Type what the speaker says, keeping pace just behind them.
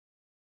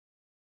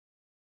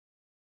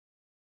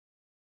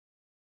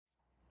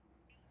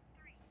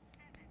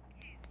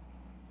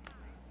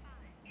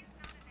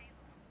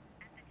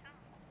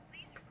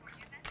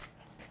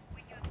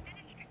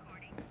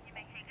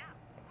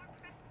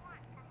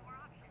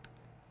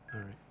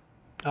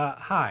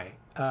Hi,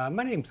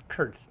 my name's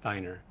Kurt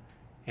Steiner,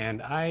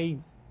 and I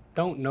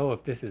don't know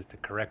if this is the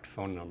correct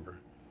phone number,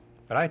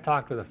 but I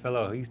talked with a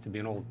fellow who used to be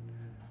an old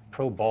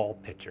pro ball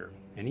pitcher,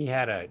 and he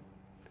had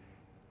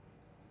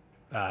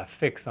a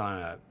fix on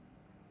a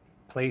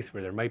place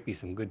where there might be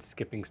some good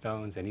skipping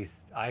stones, and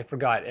I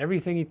forgot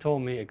everything he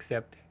told me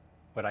except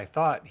what I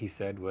thought he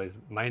said was,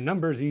 my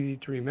number's easy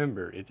to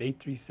remember, it's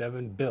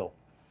 837-BILL.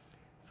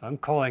 So I'm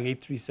calling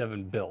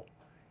 837-BILL.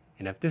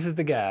 And if this is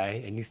the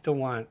guy, and you still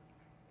want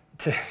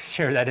to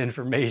share that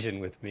information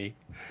with me,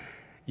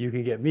 you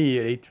can get me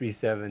at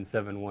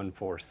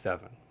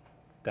 837-7147.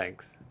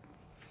 Thanks.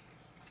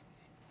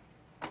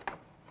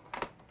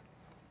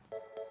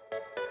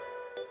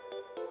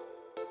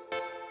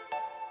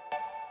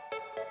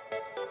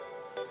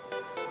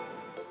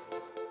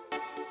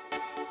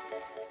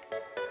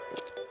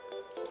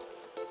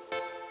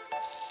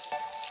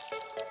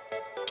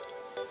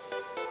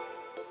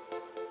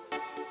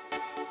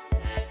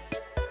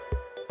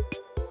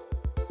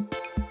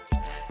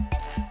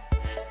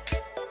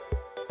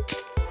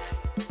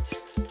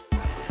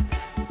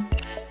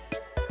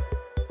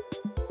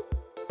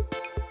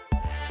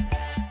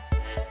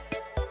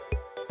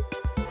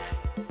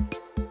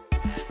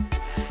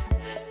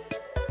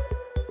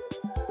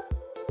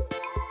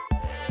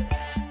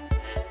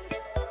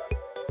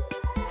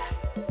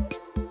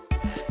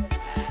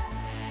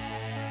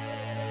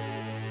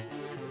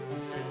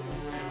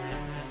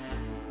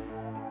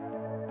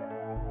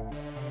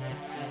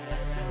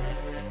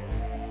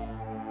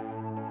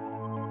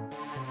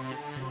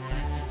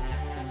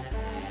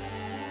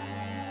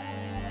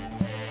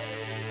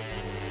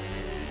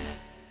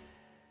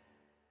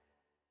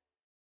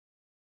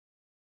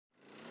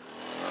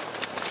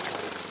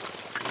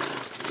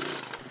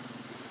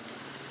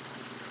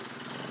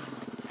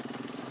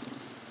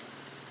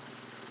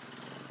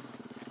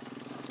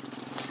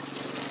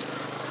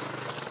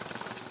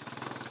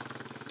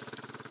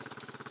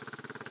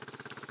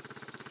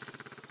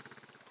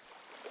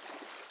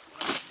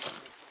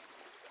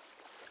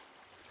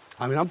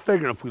 I mean, I'm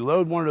figuring if we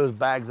load one of those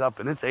bags up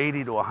and it's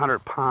 80 to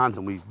 100 pounds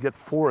and we get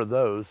 4 of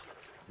those,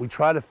 we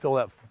try to fill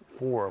that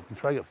 4. We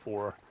try to get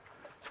 4.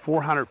 It's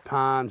 400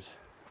 pounds,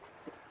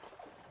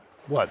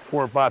 what,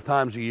 4 or 5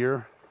 times a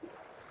year?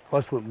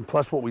 Plus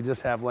what we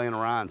just have laying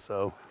around,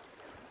 so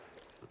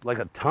like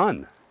a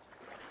ton.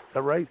 Is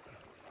that right?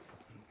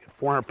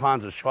 400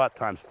 pounds of shot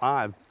times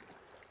 5.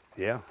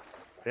 Yeah.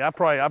 Yeah,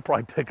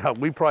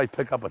 we probably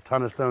pick up a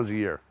ton of stones a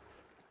year.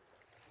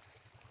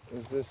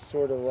 Is this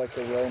sort of like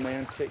a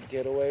romantic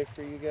getaway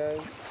for you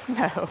guys?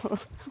 No,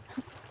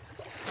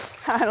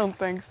 I don't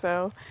think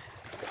so.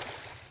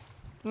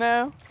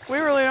 No, we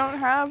really don't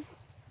have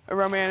a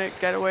romantic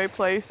getaway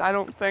place, I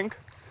don't think.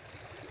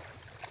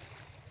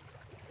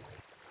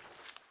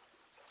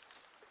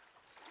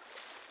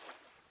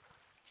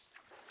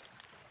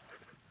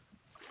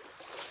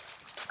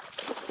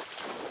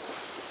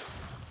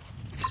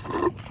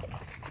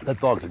 That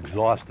dog's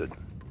exhausted.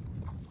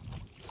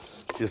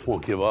 She just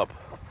won't give up.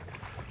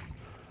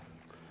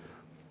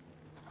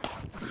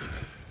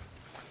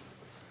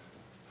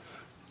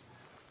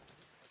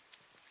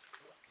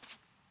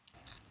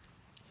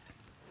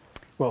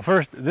 Well,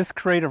 first, this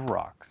crate of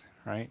rocks,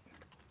 right,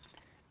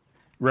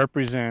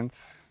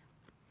 represents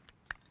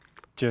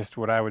just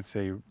what I would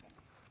say,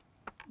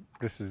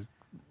 this is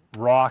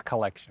raw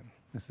collection.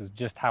 This is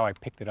just how I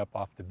picked it up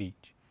off the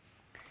beach.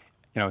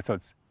 You know, so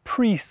it's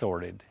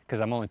pre-sorted, because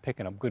I'm only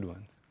picking up good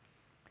ones.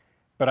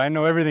 But I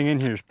know everything in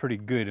here is pretty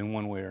good in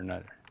one way or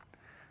another.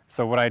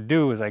 So what I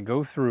do is I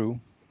go through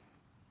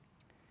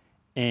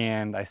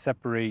and I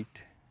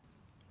separate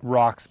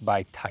rocks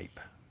by type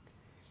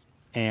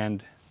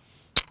and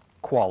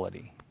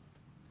quality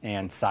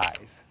and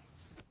size.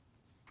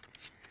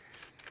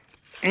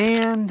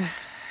 And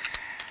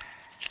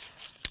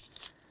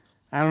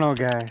I don't know,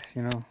 guys,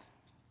 you know,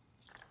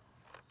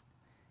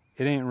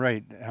 it ain't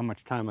right how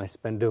much time I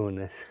spend doing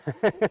this.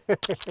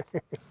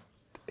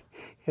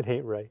 It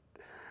ain't right.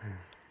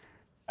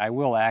 I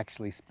will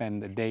actually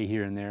spend a day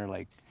here and there,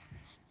 like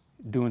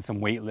doing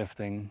some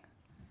weightlifting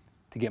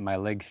to get my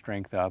leg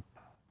strength up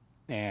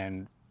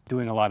and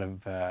doing a lot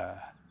of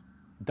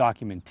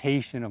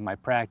documentation of my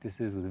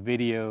practices with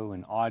video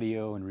and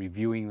audio and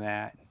reviewing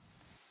that.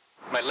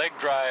 My leg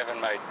drive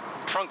and my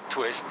trunk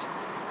twist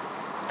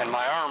and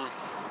my arm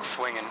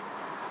swinging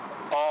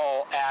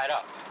all add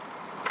up.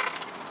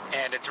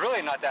 And it's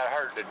really not that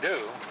hard to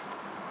do.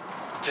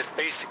 Just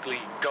basically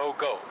go,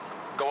 go.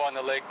 Go on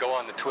the leg, go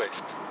on the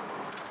twist.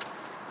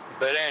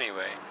 But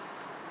anyway,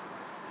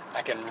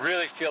 I can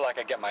really feel like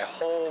I get my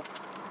whole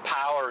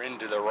power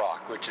into the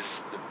rock, which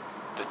is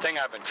the thing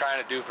I've been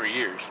trying to do for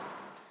years.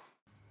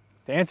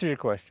 To answer your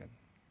question,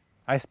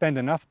 I spend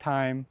enough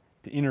time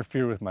to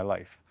interfere with my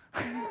life.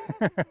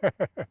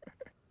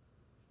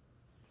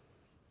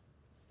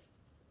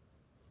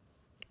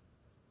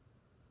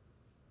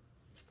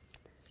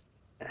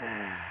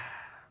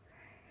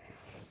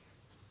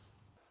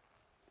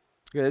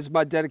 Yeah, this is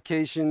my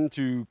dedication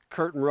to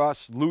Kurt and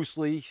Russ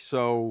loosely,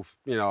 so,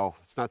 you know,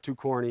 it's not too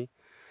corny.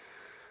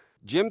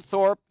 Jim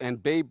Thorpe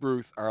and Babe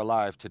Ruth are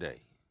alive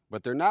today,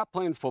 but they're not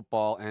playing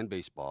football and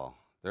baseball.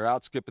 They're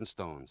out skipping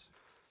stones.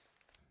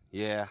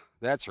 Yeah,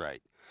 that's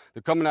right.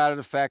 They're coming out of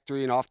the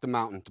factory and off the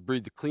mountain to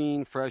breathe the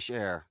clean, fresh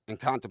air and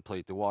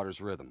contemplate the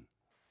water's rhythm.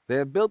 They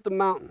have built the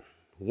mountain,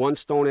 one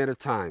stone at a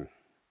time,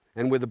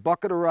 and with a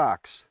bucket of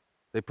rocks,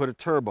 they put a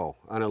turbo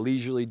on a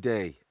leisurely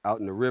day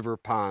out in the river,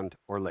 pond,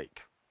 or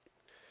lake.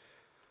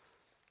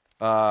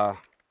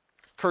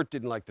 Kurt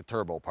didn't like the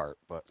turbo part,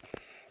 but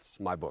it's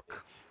my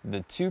book.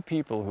 The two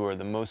people who are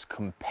the most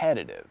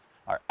competitive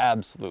are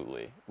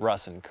absolutely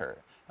Russ and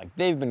Kurt. Like,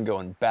 they've been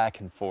going back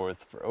and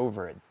forth for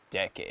over a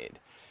decade.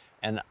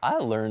 And I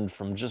learned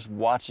from just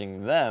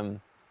watching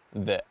them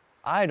that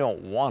I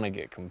don't want to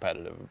get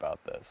competitive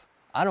about this.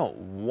 I don't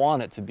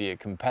want it to be a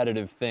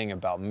competitive thing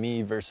about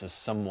me versus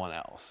someone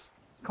else.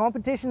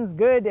 Competition's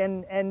good,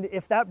 and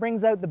if that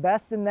brings out the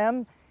best in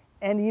them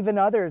and even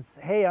others,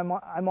 hey, I'm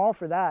all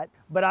for that.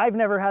 But I've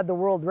never had the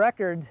world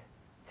record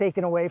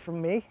taken away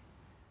from me.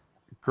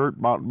 Kurt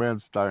Mountain Man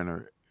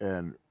Steiner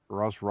and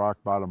Russ Rock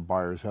Bottom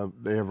Byars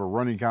have a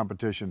running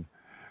competition.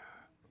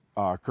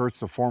 Kurt's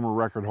the former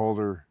record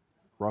holder,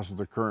 Russ is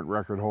the current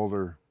record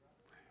holder,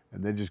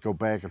 and they just go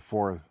back and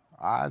forth.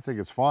 I think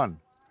it's fun.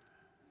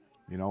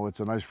 You know, it's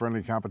a nice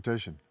friendly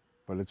competition,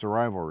 but it's a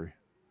rivalry,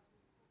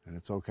 and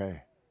it's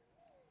okay.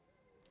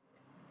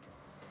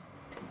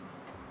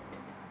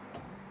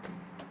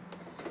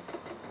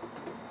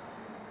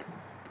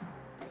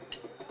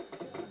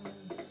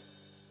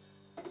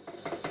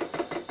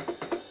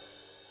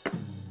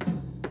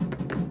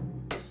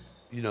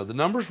 You know, the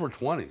numbers were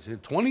 20s.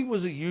 And 20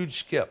 was a huge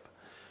skip.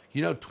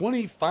 You know,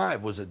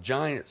 25 was a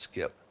giant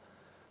skip.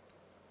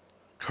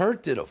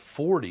 Kurt did a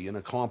 40 in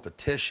a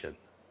competition.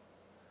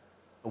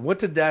 What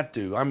did that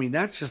do? I mean,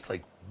 that's just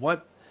like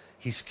what?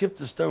 He skipped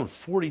the stone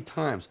 40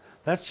 times.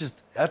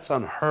 That's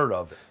unheard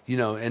of. You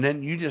know, and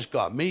then you just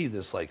got me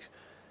this like,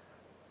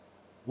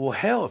 well,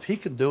 hell, if he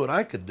could do it,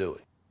 I could do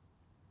it.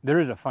 There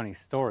is a funny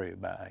story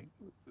about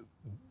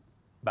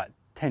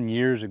 10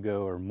 years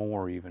ago or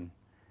more even,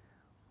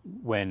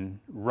 when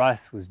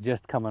Russ was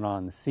just coming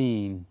on the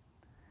scene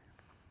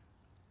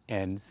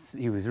and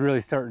he was really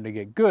starting to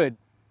get good.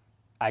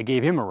 I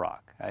gave him a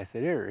rock. I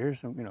said, here's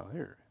some,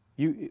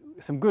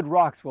 some good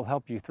rocks will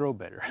help you throw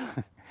better.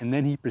 And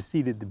then he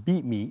proceeded to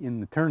beat me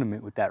in the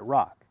tournament with that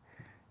rock.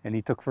 And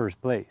he took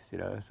first place, you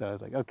know. So I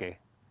was like, okay,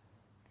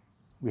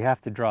 we have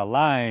to draw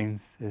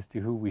lines as to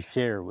who we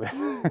share with.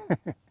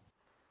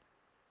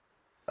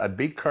 I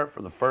beat Kurt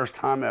for the first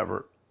time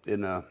ever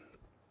in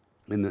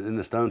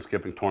the stone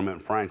skipping tournament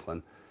in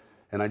Franklin.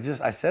 And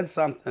I said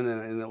something,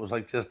 and it was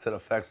like just to the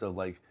effects of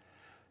like,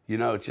 you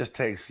know, it just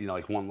takes, you know,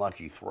 like one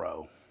lucky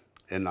throw.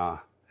 And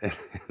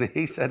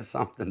he said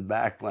something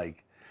back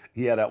like,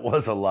 yeah, that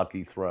was a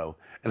lucky throw.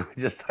 And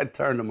I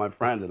turned to my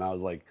friend and I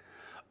was like,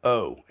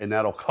 oh, and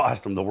that'll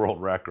cost him the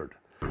world record.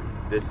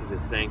 This is a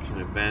sanctioned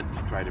event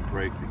to try to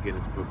break the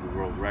Guinness Book of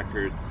World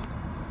Records.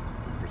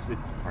 The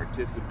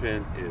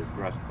participant is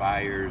Russ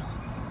Byars,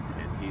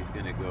 and he's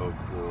going to go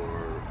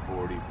for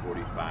 40,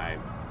 45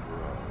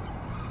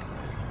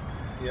 throws.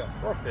 Yeah,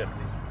 or 50.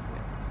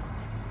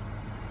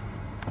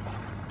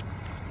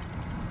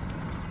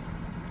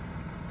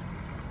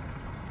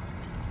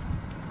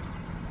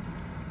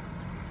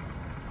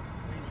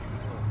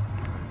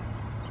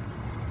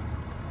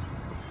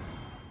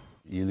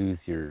 You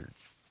lose your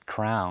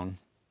crown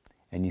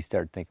and you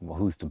start thinking, well,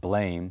 who's to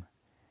blame?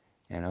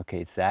 And okay,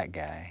 it's that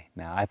guy.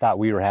 Now, I thought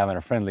we were having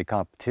a friendly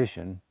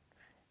competition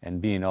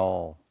and being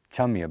all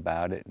chummy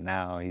about it.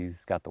 Now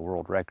he's got the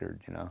world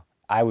record, you know.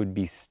 I would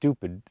be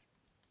stupid,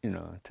 you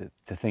know,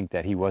 to think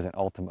that he wasn't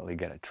ultimately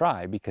going to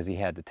try because he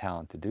had the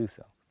talent to do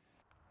so.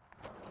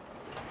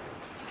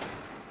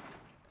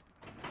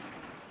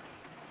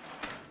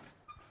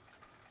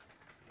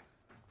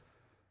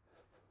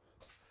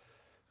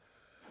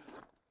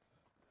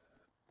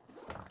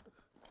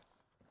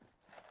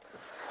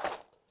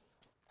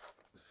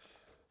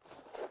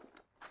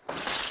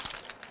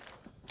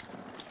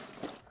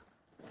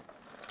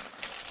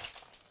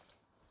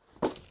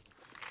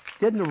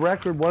 Getting the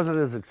record wasn't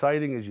as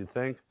exciting as you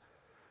think,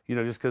 you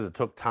know, just because it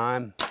took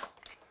time.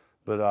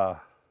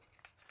 But,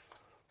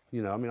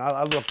 you know, I mean,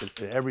 I looked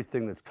at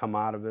everything that's come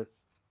out of it.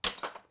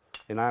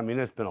 And I mean,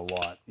 it's been a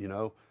lot, you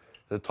know.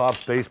 The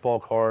Topps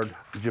baseball card,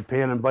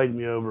 Japan invited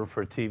me over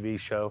for a TV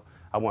show.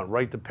 I went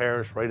right to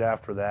Paris right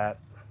after that.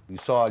 You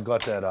saw I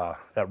got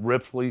that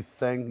Ripley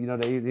thing, you know,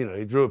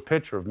 they drew a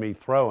picture of me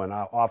throwing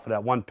off of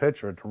that one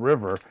picture at the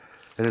river.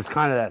 And it's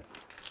kind of that,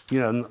 you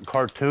know,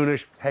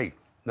 cartoonish, hey,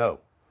 no.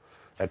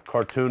 That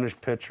cartoonish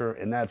picture,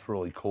 and that's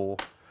really cool.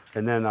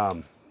 And then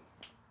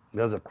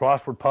there's a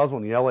crossword puzzle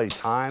in the LA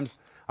Times.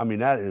 I mean,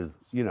 that is,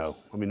 you know,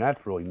 I mean,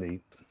 that's really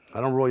neat. I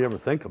don't really ever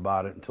think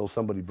about it until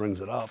somebody brings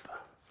it up.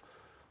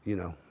 You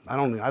know, I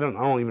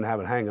don't even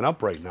have it hanging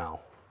up right now.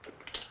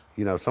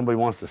 You know, if somebody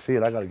wants to see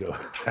it, I gotta go,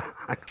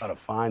 I gotta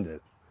find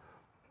it.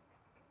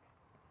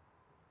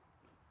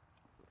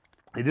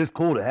 It is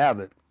cool to have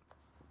it.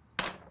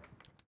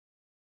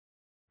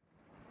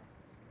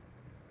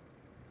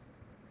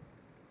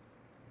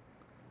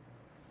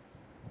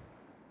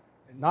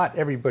 Not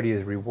everybody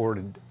is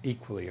rewarded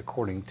equally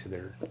according to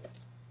their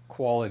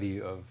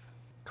quality of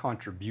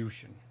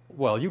contribution.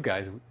 Well, you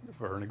guys,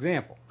 for an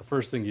example, the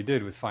first thing you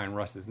did was find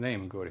Russ's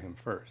name and go to him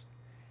first,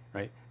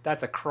 right?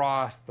 That's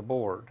across the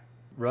board.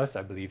 Russ,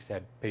 I believe,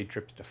 had paid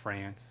trips to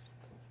France,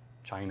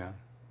 China,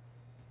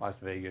 Las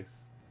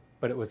Vegas,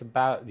 but it was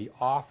about the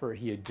offer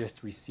he had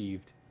just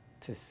received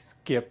to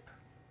skip,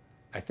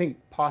 I think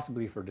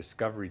possibly for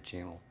Discovery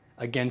Channel,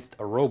 against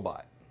a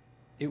robot.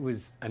 It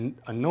was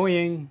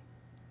annoying,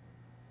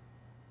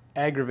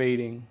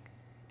 aggravating,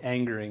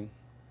 angering,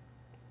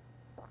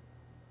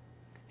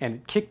 and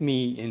it kicked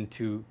me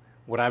into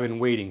what I've been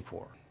waiting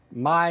for.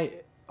 My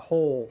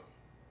whole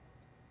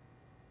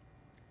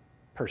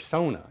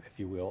persona, if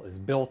you will, is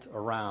built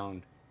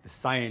around the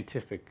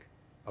scientific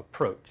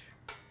approach,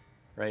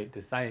 right?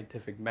 The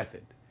scientific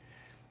method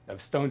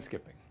of stone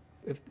skipping.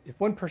 If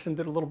one person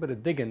did a little bit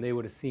of digging, they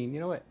would have seen, you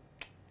know what?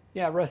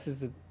 Yeah, Russ is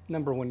the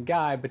 #1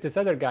 guy, but this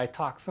other guy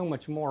talks so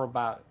much more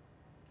about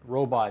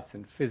robots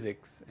and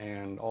physics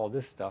and all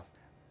this stuff.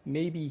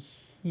 Maybe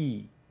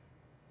he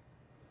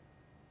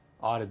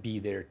ought to be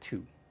there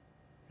too,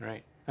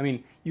 right? I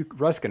mean,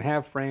 Russ can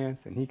have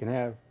France and he can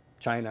have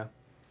China,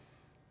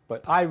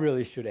 but I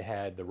really should have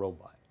had the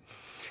robot.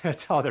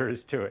 That's all there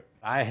is to it.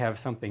 I have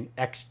something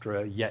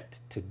extra yet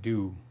to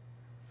do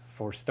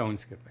for stone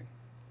skipping.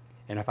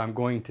 And if I'm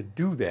going to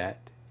do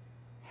that,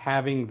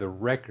 having the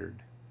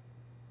record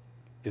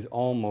is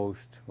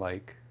almost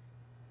like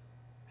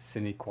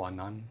sine qua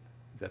non.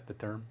 Is that the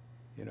term?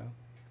 You know?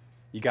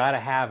 You gotta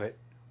have it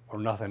or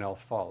nothing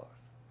else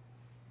follows.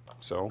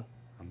 So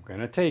I'm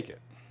gonna take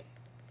it,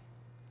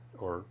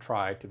 or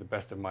try to the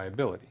best of my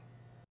ability.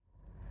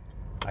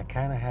 I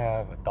kind of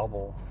have a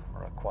double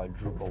or a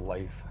quadruple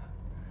life.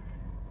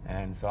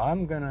 And so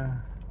I'm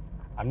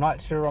not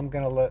sure I'm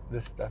gonna let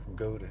this stuff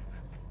go to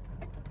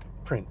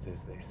print,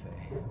 as they say,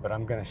 but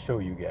I'm gonna show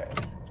you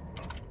guys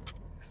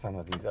some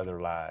of these other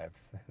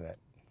lives that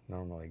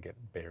normally get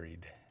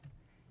buried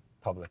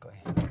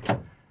publicly.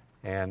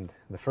 And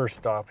the first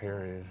stop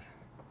here is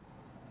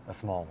a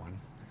small one,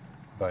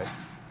 but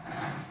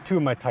 2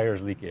 of my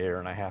tires leak air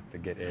and I have to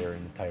get air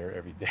in the tire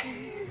every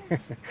day.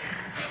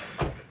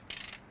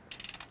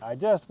 I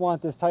just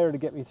want this tire to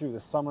get me through the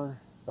summer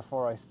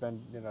before I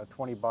spend, you know,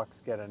 20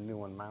 bucks get a new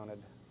one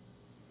mounted.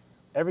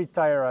 Every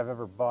tire I've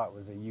ever bought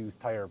was a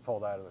used tire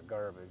pulled out of the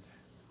garbage.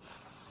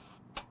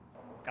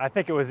 I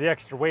think it was the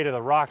extra weight of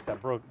the rocks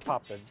that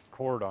popped the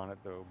cord on it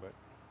though, but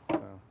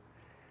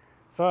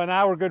so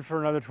now we're good for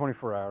another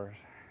 24 hours.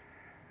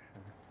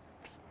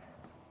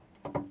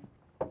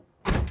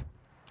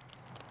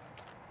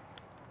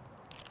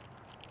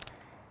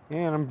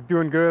 And I'm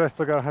doing good. I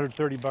still got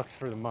 130 bucks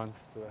for the month.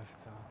 So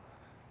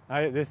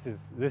this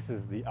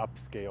is the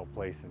upscale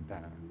place in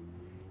town.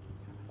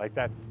 Like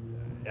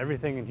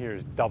everything in here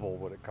is double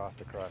what it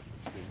costs across the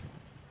street.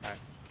 All right,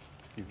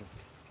 excuse me.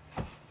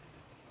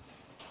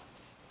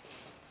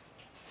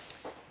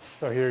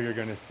 So here you're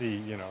going to see,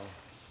 you know,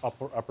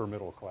 upper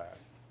middle class.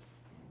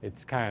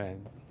 It's kind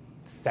of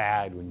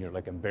sad when you're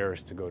like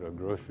embarrassed to go to a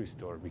grocery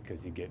store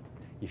because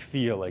you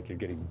feel like you're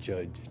getting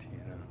judged, you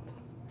know.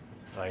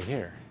 Like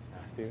here.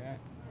 See that?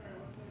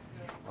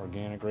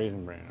 Organic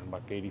Raisin Bran,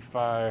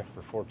 $1.85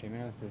 for 14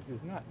 ounces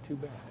is not too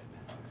bad.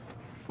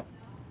 So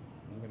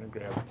I'm gonna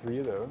grab 3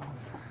 of those.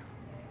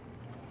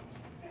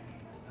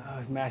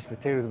 Those mashed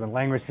potatoes have been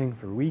languishing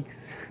for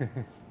weeks.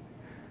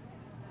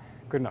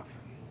 Good enough.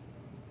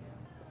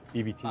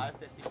 EBT. $5.55.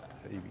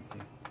 It's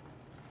EBT.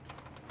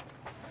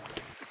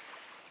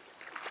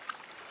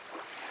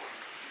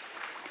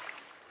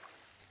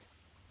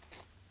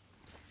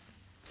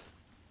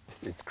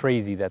 It's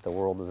crazy that the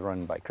world is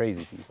run by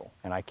crazy people,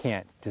 and I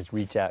can't just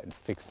reach out and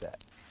fix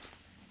that.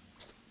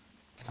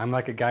 I'm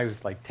like a guy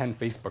with like 10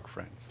 Facebook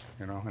friends,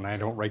 you know, and I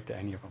don't write to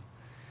any of them.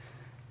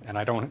 And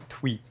I don't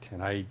tweet,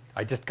 and I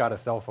just got a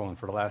cell phone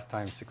for the last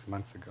time 6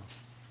 months ago.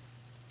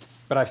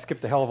 But I've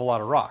skipped a hell of a lot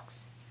of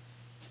rocks.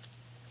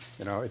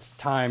 You know, it's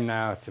time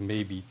now to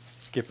maybe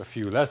skip a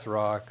few less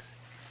rocks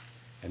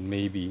and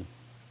maybe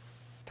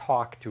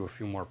talk to a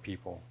few more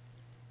people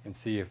and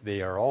see if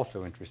they are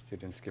also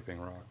interested in skipping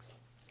rocks.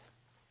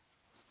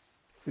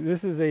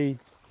 This is a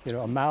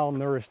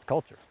malnourished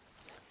culture.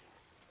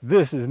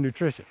 This is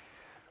nutrition.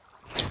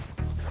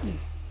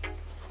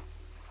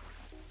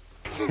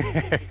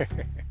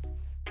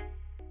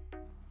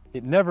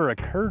 It never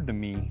occurred to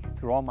me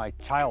through all my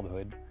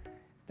childhood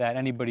that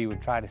anybody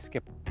would try to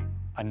skip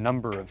a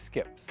number of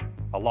skips,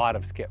 a lot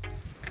of skips.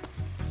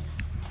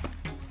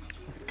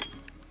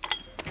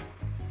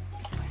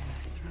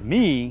 For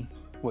me,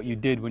 what you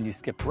did when you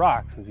skipped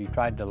rocks was you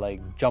tried to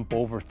like jump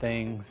over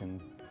things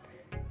and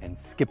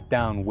skip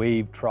down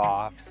wave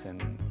troughs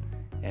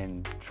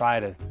and try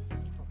to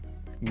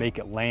make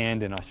it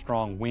land in a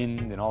strong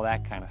wind and all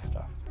that kind of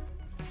stuff.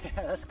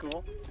 Yeah, that's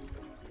cool.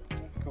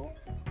 That's cool.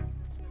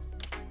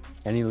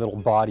 Any little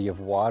body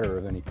of water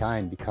of any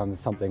kind becomes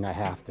something I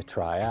have to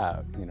try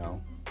out, you know.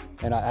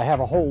 And I have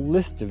a whole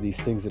list of these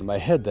things in my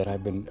head that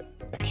I've been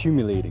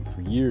accumulating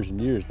for years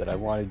and years that I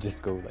want to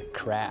just go like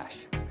crash.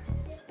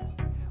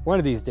 One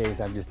of these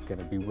days, I'm just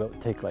gonna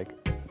take like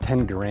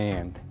 10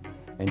 grand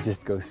and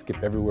just go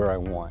skip everywhere I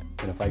want.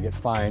 And if I get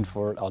fined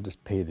for it, I'll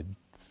just pay the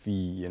fee,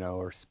 you know,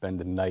 or spend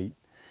the night,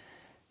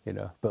 you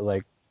know. But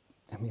like,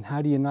 I mean,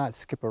 how do you not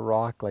skip a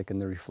rock like in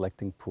the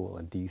reflecting pool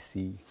in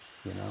DC,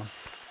 you know?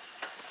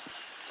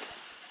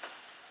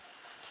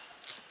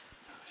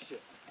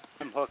 Shit,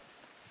 I'm hooked.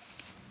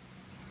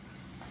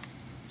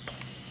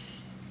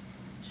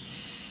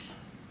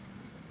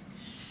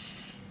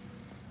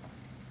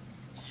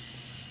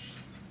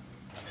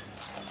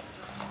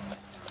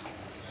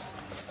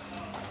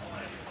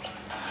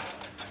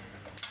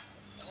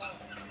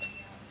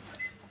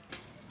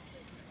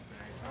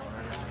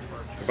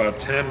 About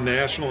 10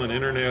 national and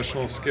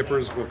international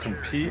skippers will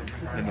compete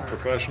in the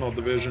professional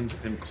divisions,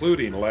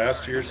 including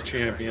last year's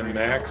champion,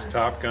 Max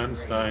Top Gun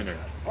Steiner.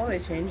 Oh, they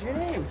changed your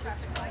name.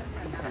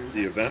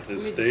 The event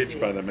is staged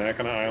by the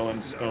Mackinac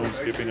Island Stone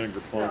Skipping and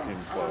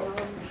Grapplocking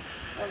Club.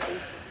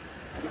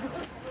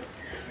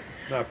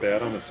 Not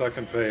bad on the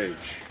second page.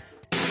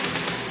 The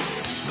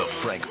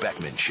Frank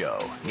Beckman Show,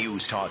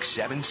 News Talk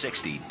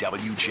 760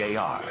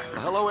 WJR.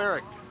 Hello,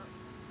 Eric.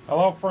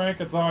 Hello,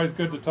 Frank. It's always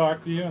good to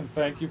talk to you, and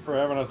thank you for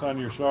having us on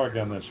your show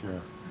again this year.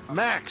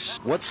 Max,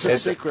 what's the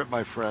secret,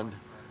 my friend?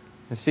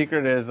 The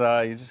secret is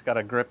you just got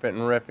to grip it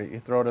and rip it. You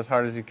throw it as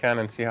hard as you can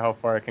and see how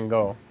far it can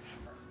go.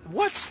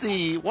 What's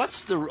the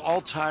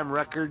all-time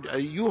record?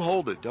 You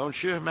hold it,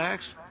 don't you,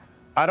 Max?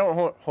 I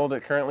don't hold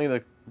it currently.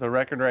 The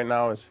record right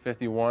now is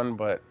 51,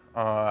 but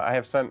I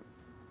have sent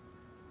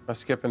a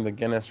skip into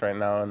Guinness right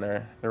now, and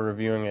they're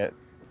reviewing it.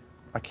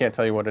 I can't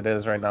tell you what it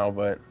is right now,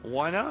 but...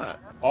 Why not?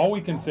 All we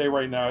can say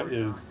right now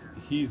is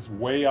he's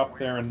way up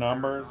there in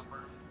numbers.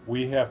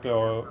 We have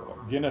to...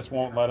 Guinness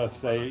won't let us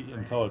say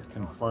until it's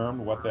confirmed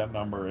what that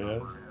number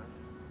is,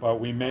 but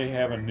we may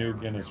have a new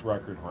Guinness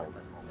record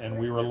holder. And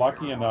we were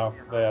lucky enough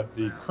that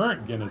the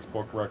current Guinness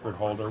Book record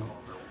holder,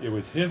 it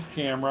was his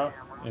camera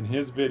and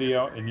his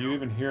video, and you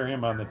even hear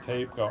him on the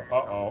tape go,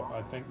 uh-oh,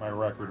 I think my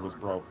record was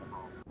broken.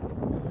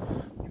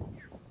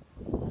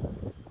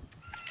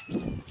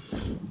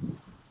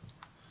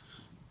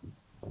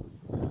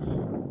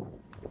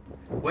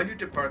 When you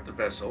depart the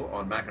vessel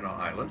on Mackinac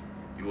Island,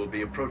 you will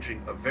be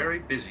approaching a very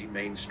busy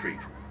main street.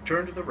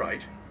 Turn to the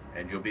right,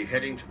 and you'll be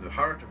heading to the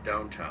heart of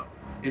downtown.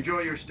 Enjoy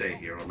your stay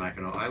here on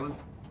Mackinac Island.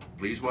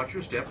 Please watch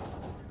your step,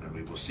 and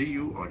we will see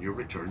you on your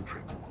return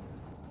trip.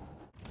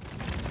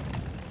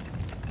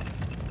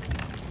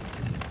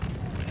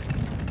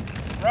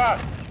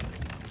 Russ!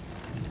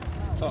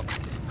 Oh.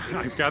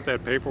 I've got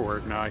that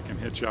paperwork now. I can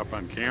hit you up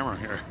on camera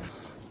here.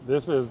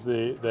 This is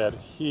that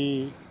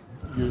he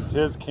used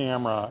his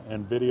camera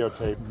and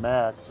videotaped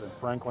Max in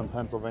Franklin,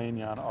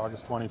 Pennsylvania on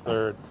August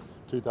 23rd,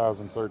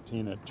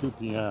 2013 at 2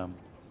 p.m.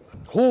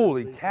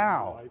 Holy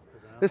cow.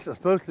 This is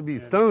supposed to be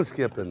stone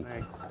skipping.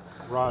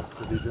 Russ,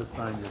 did he just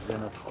sign your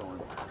Guinness for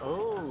him?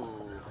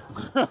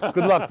 Oh.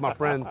 Good luck, my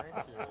friend.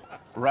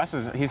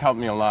 Russ, he's helped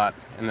me a lot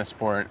in this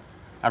sport.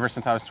 Ever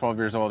since I was 12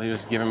 years old, he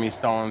was giving me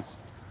stones,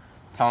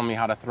 telling me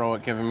how to throw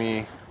it, giving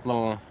me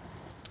little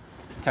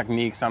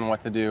techniques on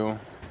what to do.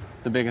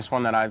 The biggest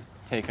one that I've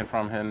taken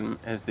from him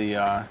is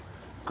the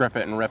grip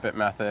it and rip it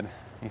method.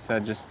 He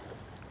said just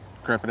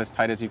grip it as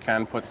tight as you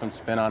can, put some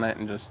spin on it,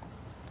 and just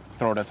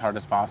throw it as hard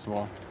as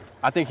possible.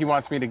 I think he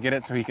wants me to get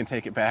it so he can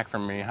take it back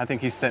from me. I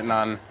think he's sitting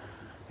on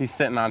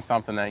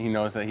something that he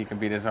knows that he can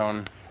beat his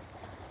own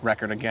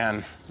record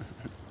again.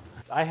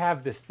 I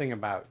have this thing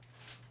about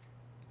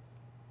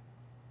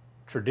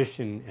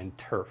tradition and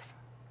turf.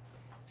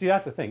 See,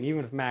 that's the thing.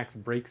 Even if Max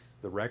breaks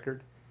the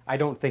record, I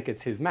don't think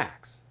it's his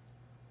Max.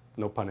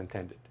 No pun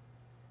intended,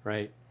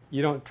 right?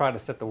 You don't try to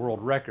set the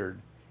world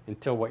record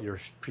until what you're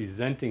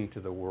presenting to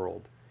the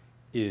world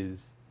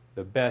is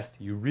the best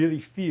you really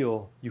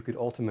feel you could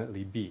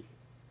ultimately be.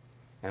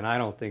 And I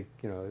don't think,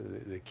 you know,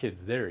 the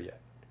kid's there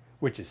yet,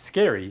 which is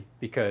scary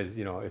because,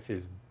 you know, if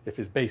his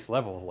base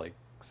level is like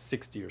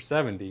 60 or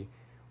 70,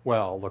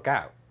 well, look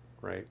out,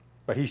 right?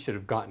 But he should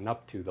have gotten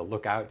up to the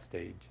look out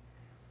stage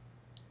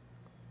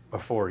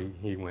before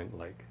he went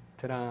like,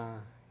 ta-da.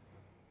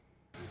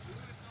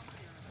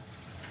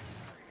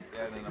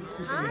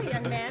 Hi,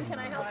 young man. Can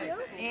I help you?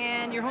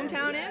 And your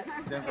hometown is?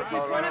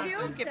 Just one of you?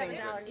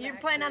 You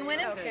plan on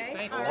winning?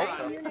 Okay. I hope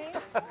so. Your name?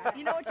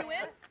 You know what you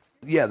win?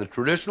 Yeah, the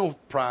traditional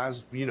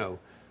prize, you know,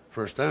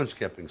 for stone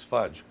skipping's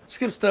Fudge.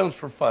 Skip stones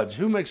for Fudge.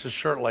 Who makes a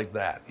shirt like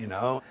that, you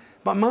know?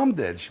 My mom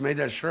did. She made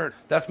that shirt.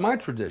 That's my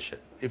tradition.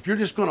 If you're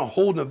just going to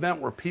hold an event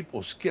where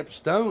people skip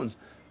stones,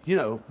 you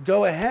know,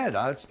 go ahead.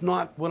 That's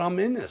not what I'm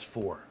in this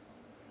for.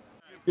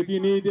 If you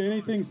need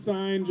anything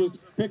signed, just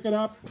pick it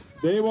up.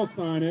 They will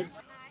sign it.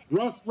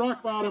 Russ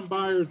Rock Bottom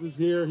Byars is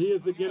here. He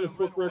is the Guinness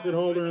Book record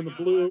holder in the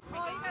blue.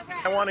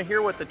 I want to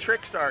hear what the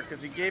tricks are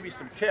because he gave you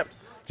some tips.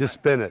 Just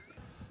spin it.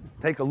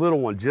 Take a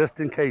little one just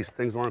in case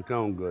things aren't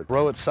going good.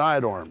 Throw it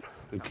sidearm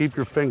and keep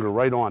your finger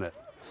right on it.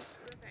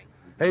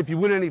 Hey, if you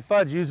win any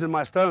Fudge using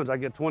my stones, I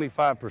get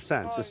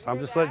 25%. I'm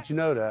just letting you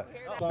know that.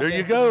 There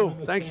you go.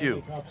 Thank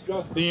you.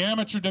 The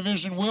amateur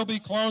division will be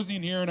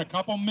closing here in a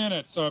couple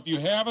minutes, so if you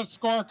have a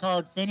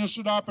scorecard, finish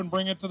it up and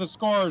bring it to the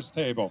scorer's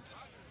table.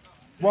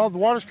 Well, the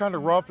water's kind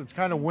of rough, it's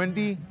kind of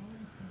windy,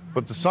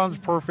 but the sun's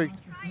perfect.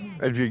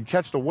 If you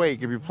catch the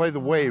wake, if you play the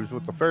waves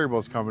with the ferry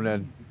boats coming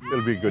in,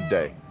 it'll be a good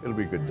day. It'll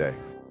be a good day.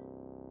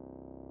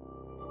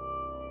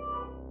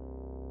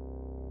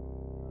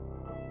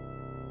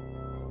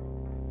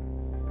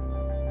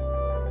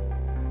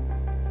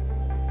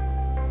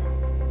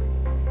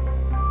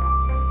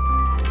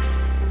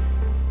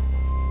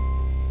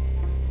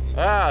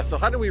 So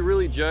how do we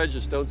really judge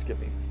a stone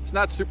skipping? It's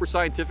not super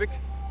scientific,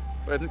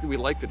 but I think that we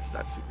like that it's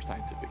not super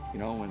scientific, you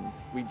know, and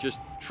we just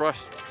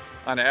trust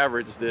on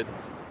average that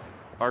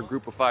our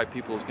group of 5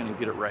 people is going to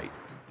get it right.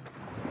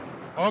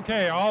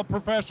 Okay, all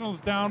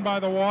professionals down by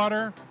the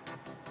water,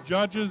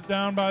 judges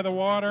down by the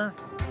water.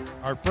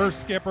 Our first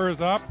skipper is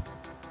up.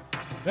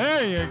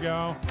 There you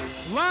go.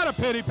 A lot of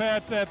pity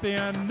pats at the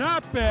end.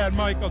 Not bad,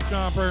 Michael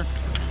Chomper.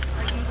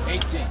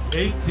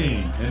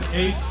 18 and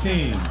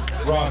 18.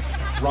 Russ,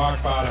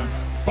 rock bottom.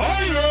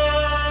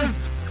 Byars!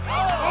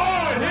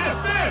 Oh, it hit a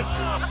fish!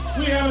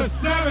 We have a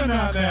 7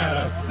 on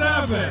that, a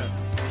 7.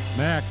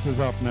 Max is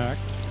up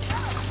next.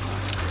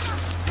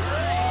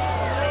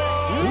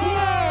 Whoa!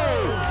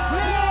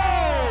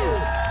 Whoa!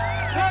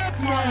 That's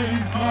why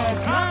he's called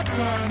Top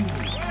Gun.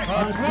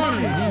 A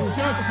 20, he's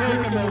just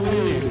taking the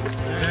lead.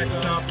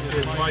 Next up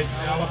is Mike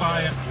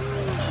Alibi.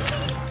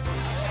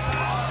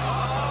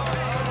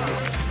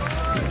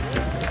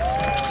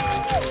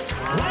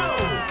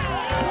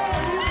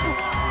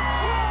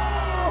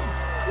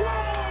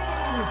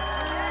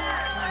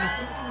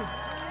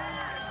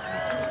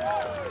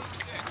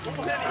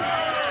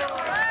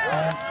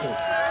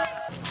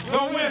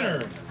 The winner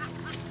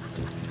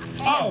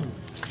of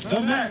the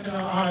Mackinac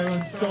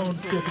Island Stone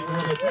Skipping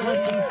with a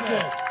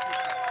 26,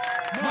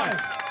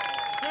 Mike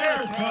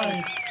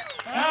Airtight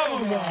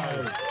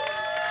Alibi.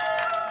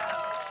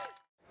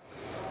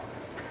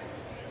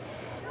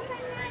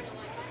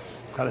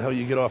 How the hell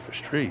you get off the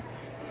street?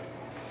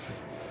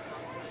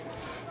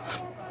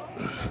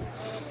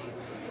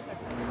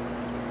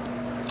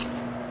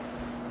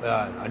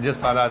 I just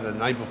found out the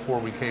night before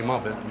we came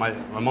up, my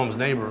mom's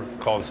neighbor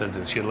called and said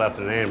that she had left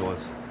an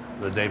ambulance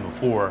the day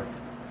before,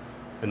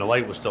 and the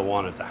light was still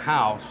on at the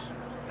house,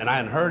 and I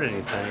hadn't heard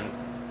anything.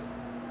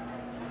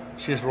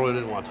 She just really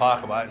didn't want to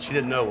talk about it. She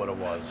didn't know what it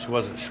was. She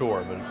wasn't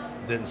sure, but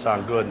it didn't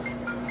sound good.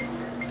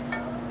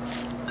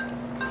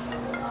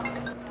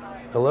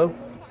 Hello?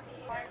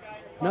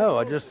 No,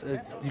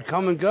 you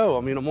come and go.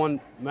 I mean, I'm on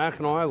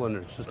Mackinac Island.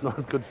 There's just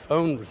not good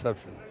phone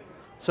reception.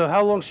 So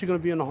how long is she going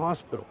to be in the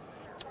hospital?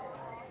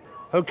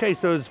 Okay,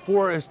 so it's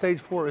stage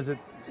 4. Is it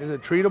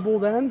treatable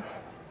then?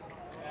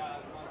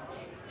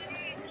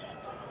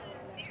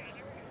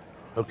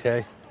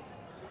 Okay.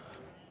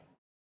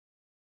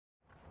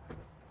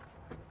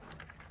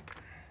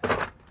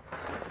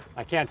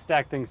 I can't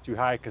stack things too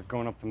high because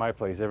going up to my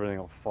place, everything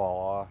will fall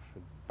off.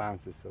 It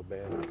bounces so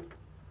bad.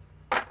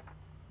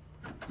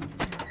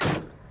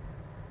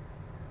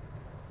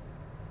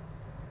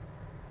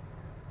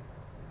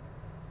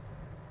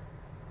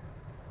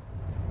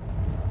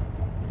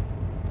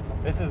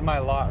 This is my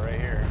lot right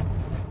here.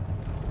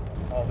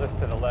 All this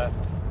to the left.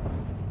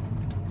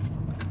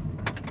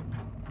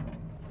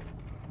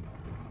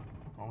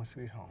 Home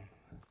sweet home.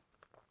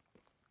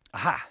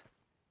 Aha!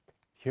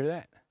 Hear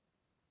that?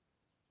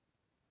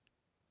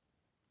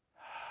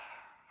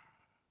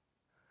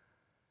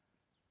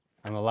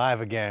 I'm alive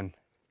again.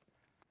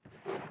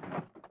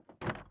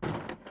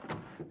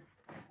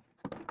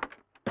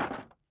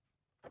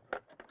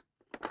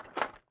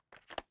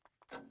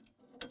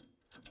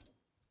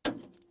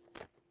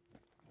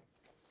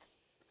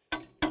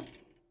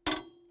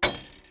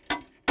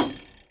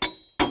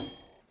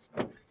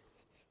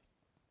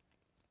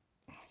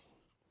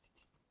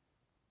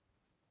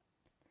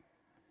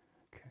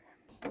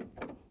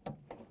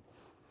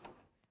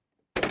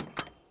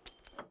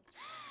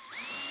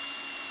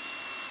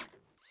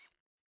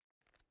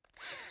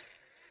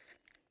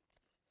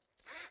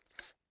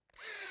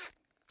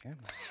 Yeah.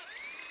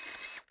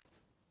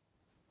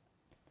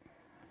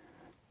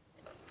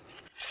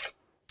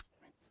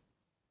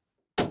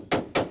 There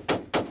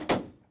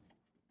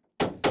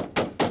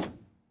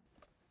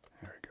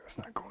we go, it's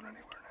not going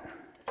anywhere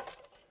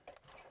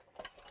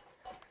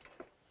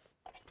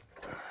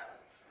now.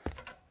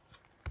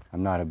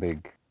 I'm not a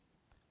big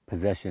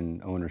possession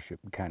ownership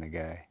kind of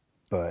guy,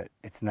 but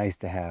it's nice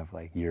to have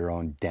like your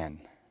own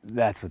den.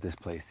 That's what this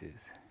place is.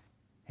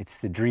 It's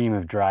the dream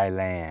of dry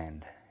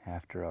land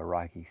after a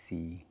rocky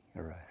sea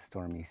or a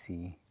stormy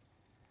sea.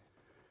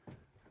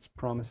 It's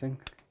promising.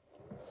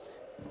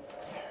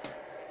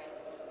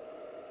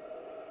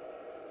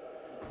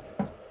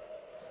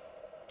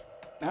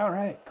 All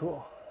right,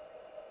 cool.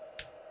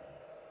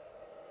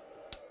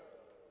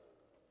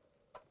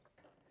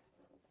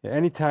 Yeah,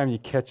 anytime you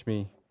catch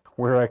me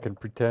where I can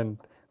pretend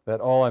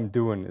that all I'm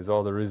doing is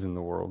all there is in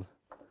the world,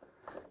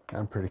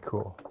 I'm pretty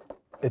cool.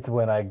 It's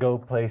when I go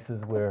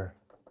places where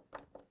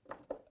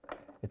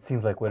it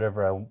seems like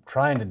whatever I'm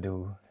trying to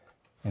do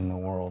in the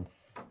world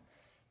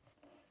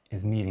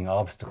is meeting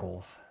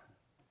obstacles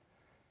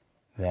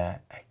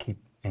that I keep,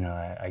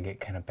 I get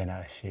kind of bent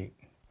out of shape.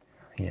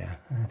 Yeah,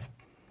 that's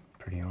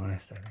pretty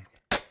honest, I think.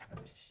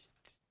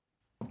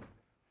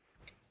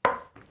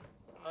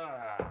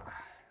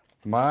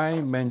 My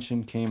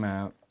mention came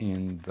out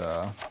in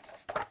the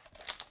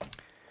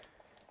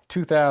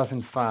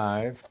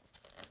 2005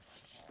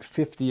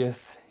 50th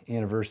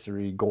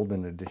anniversary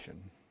golden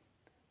edition,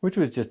 which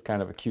was just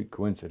kind of a cute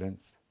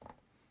coincidence.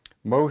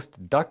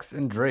 Most ducks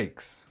and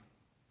drakes.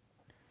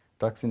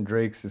 Ducks and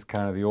drakes is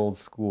kind of the old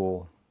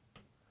school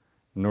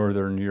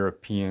Northern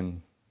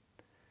European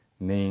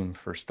name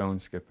for stone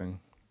skipping.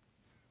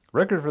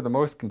 Record for the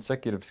most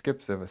consecutive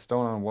skips of a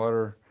stone on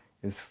water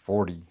is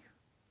 40.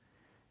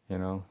 You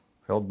know,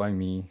 held by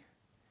me,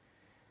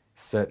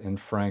 set in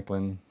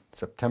Franklin,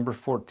 September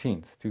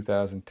 14th,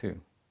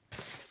 2002.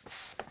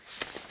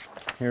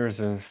 Here's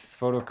a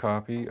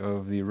photocopy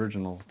of the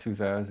original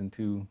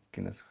 2002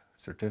 Guinness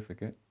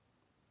certificate,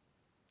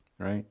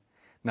 right?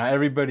 Now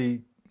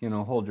everybody, you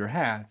know, hold your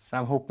hats.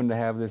 I'm hoping to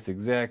have this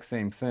exact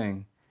same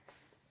thing,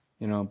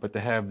 you know, but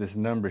to have this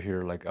number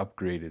here like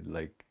upgraded,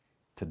 like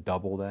to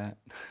double that.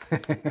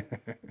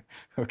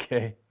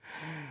 Okay,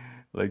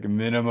 like a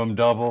minimum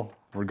double.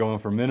 We're going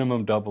for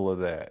minimum double of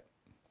that.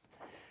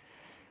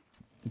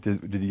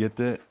 Did you get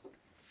that?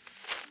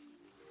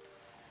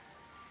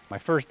 My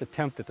first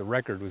attempt at the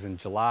record was in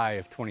July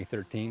of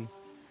 2013,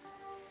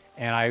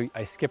 and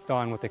I skipped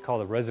on what they call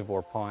the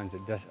reservoir ponds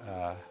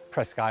at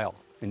Presque Isle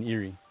in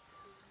Erie.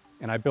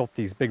 And I built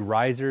these big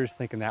risers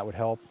thinking that would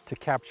help to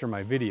capture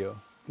my video.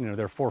 You know,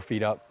 they're 4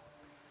 feet up.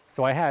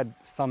 So I had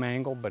some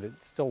angle, but it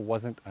still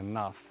wasn't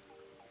enough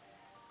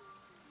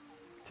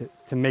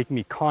to make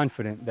me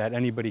confident that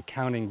anybody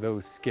counting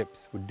those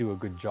skips would do a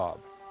good job.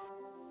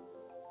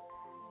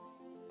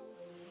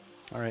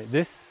 All right,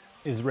 this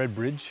is Red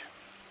Bridge.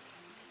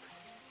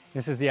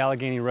 This is the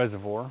Allegheny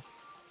Reservoir.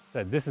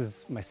 This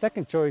is my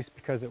second choice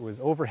because it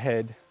was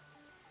overhead,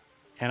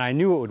 and I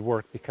knew it would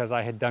work because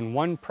I had done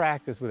one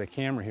practice with a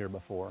camera here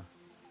before,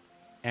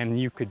 and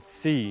you could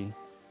see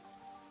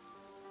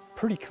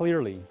pretty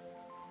clearly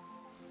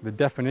the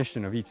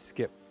definition of each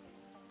skip.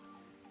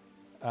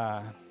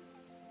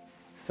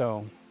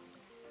 So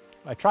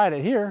I tried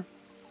it here,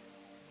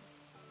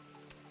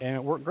 and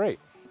it worked great.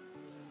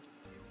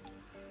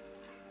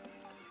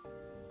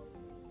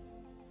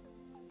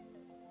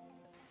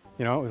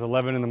 You know, it was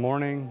 11 in the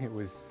morning. It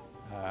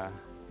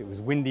was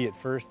windy at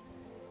first,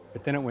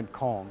 but then it went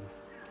calm.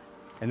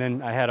 And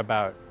then I had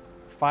about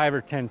 5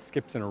 or 10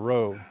 skips in a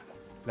row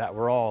that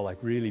were all like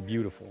really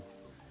beautiful.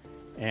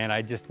 And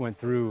I just went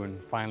through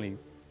and finally,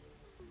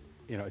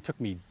 you know, it took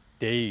me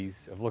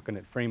days of looking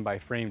at frame by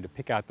frame to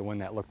pick out the one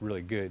that looked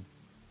really good.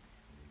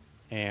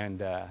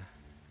 And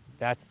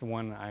that's the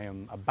one I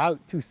am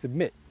about to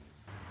submit.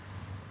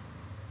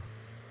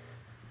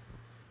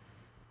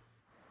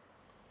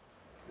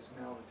 Is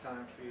now the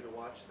time for you to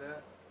watch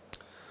that?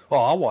 Oh,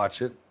 I'll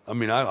watch it. I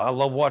mean, I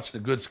love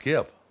watching a good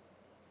skip.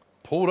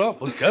 Pull it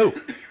up. Let's go.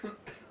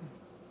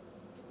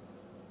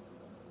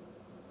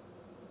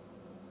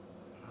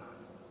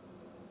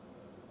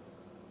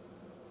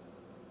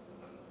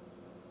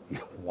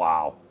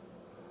 Wow.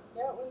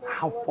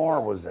 How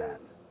far was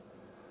that?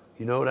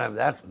 You know what I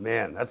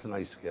mean? That's a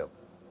nice skip.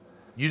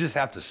 You just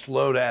have to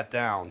slow that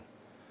down,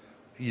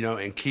 you know,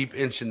 and keep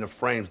inching the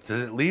frames.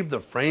 Does it leave the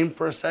frame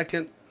for a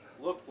second?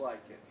 Looked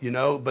like it. You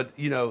know, but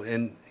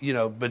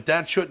but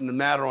that shouldn't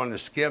matter on the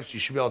skips. You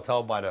should be able to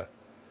tell by the,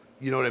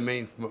 you know what I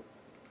mean?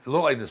 It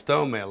looked like the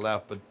stone man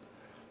left, but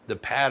the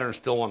pattern's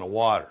still on the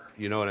water.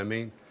 You know what I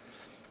mean?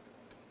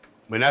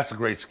 I mean, that's a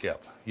great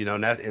skip. You know,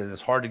 and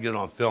it's hard to get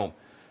on film.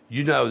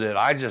 You know that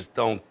I just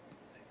don't.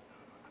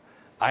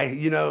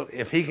 You know,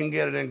 if he can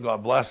get it in,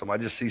 God bless him. I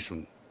see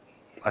some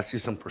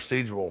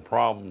procedural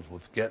problems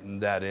with getting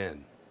that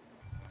in.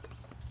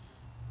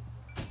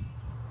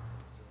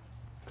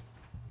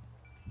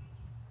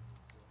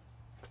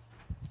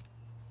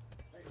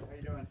 Hey, how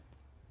you doing?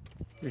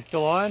 You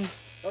still on?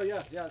 Oh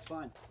yeah, it's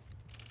fine.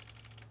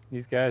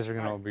 These guys are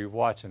going to be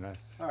watching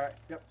us. All right,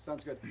 yep,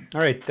 sounds good.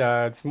 All right,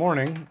 this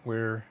morning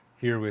we're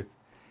here with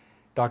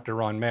Dr.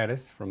 Ron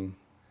Mattis from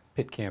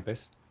Pitt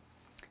Campus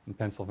in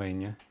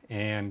Pennsylvania,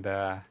 and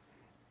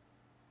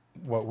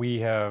what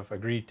we have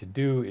agreed to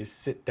do is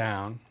sit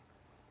down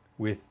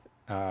with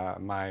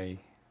my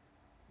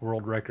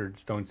world record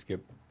stone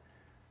skip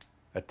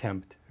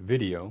attempt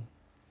video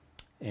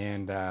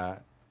and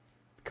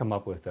come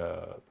up with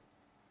a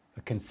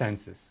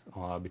consensus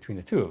between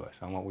the two of us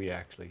on what we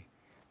actually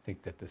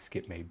think that the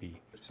skip may be.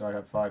 So I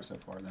have 5 so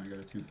far, then I go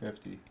to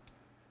 250.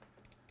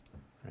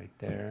 Right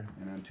there.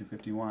 And then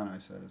 251 I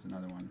said is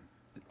another one.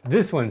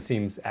 This one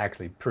seems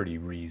actually pretty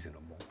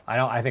reasonable.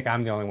 I think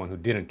I'm the only one who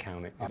didn't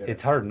count it.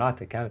 It's hard not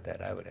to count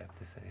that, I would have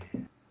to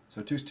say.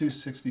 So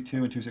 262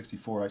 and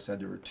 264 I said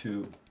there were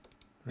 2.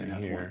 Right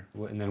here.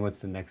 And then what's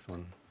the next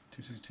one?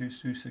 262,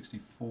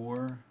 264.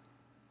 Where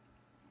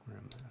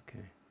am I?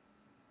 Okay.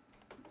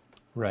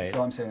 Right.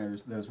 So I'm saying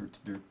there were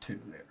 2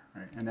 there,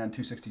 right? And then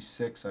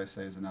 266 I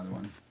say is another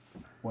one.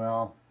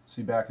 Well,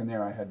 see back in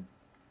there I had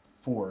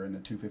 4 in the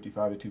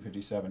 255 to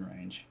 257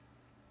 range.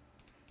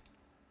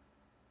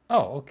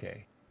 Oh,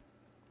 okay.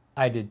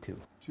 I did too.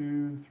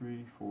 2,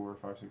 3, 4,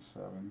 5, 6,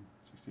 7,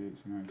 68,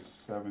 69,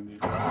 70.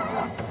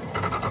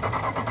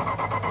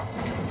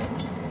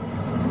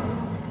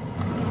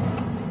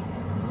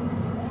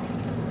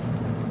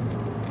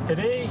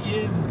 Today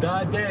is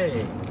the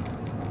day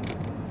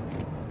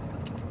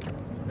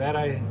that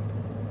I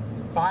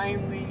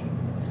finally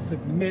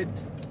submit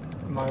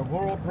my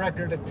world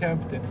record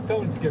attempt at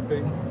stone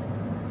skipping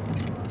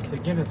to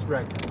Guinness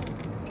Records.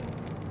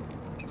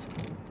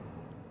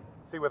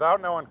 See,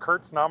 without knowing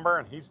Kurt's number,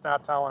 and he's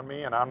not telling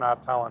me, and I'm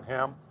not telling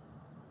him,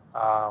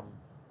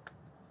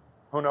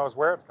 who knows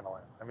where it's going to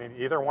land. I mean,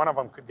 either one of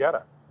them could get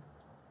it.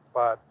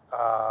 But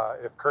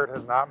if Kurt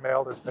has not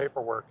mailed his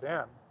paperwork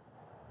in,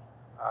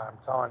 I'm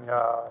telling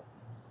you,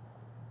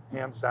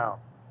 hands down,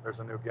 there's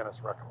a new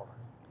Guinness record holder.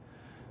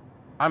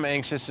 I'm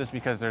anxious just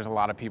because there's a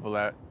lot of people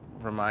that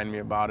remind me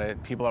about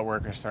it. People at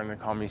work are starting to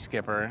call me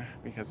Skipper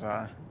because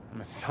I'm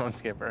a stone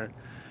skipper.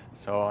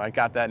 So I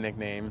got that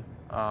nickname.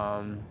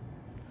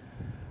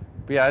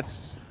 But yeah,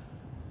 it's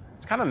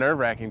kind of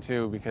nerve-wracking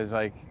too, because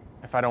like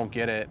if I don't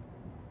get it,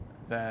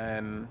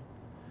 then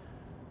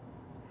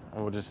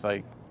I will just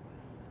like,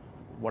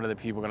 what are the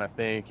people gonna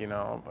think, you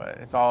know? But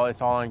it's all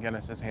in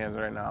Guinness's hands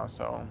right now,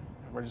 so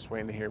we're just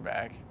waiting to hear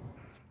back.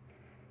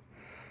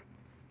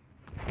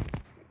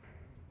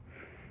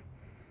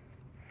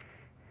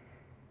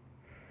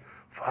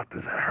 Fuck,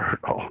 does that hurt?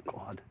 Oh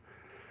God,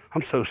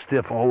 I'm so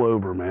stiff all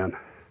over, man.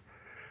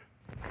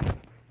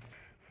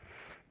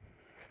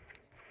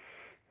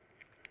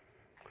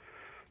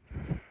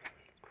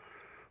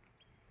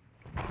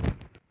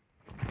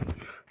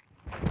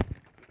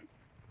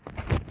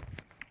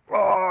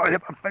 Oh, I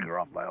hit my finger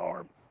off my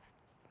arm.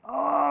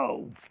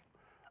 Oh,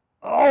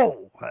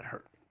 that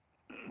hurt.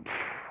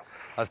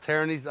 I was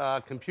tearing these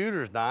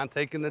computers down,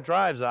 taking the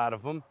drives out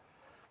of them.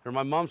 They're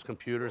my mom's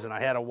computers, and I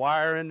had a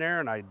wire in there,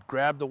 and I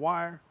grabbed the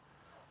wire.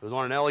 It was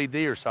on an LED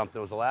or something.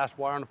 It was the last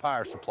wire on the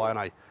power supply, and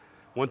I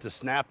went to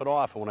snap it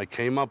off, and when I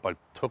came up, I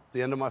took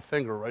the end of my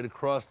finger right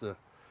across the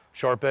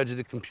sharp edge of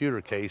the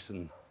computer case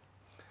and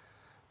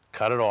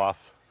cut it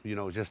off. You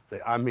know, just,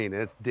 I mean,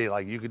 it's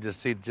like you could just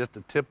see just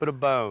the tip of the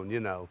bone, you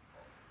know.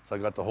 So I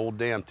got the whole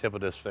damn tip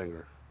of this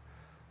finger,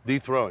 the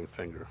throwing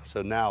finger.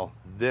 So now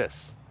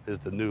this is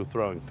the new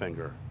throwing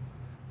finger.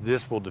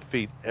 This will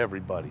defeat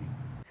everybody.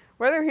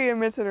 Whether he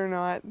admits it or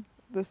not,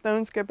 the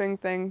stone skipping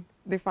thing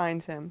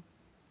defines him.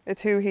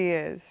 It's who he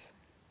is.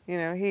 You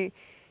know,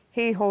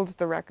 he holds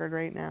the record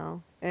right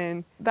now,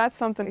 and that's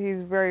something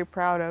he's very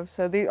proud of.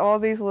 So all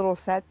these little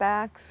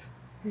setbacks,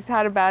 he's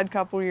had a bad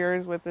couple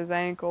years with his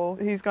ankle.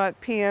 He's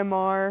got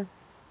PMR,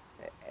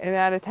 and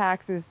that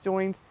attacks his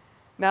joints.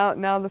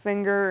 Now the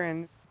finger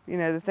and, you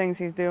know, the things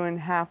he's doing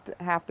have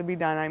to be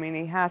done. I mean,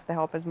 he has to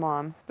help his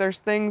mom. There's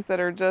things that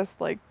are just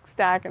like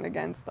stacking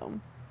against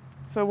him.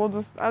 So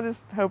I'll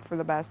just hope for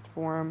the best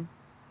for him.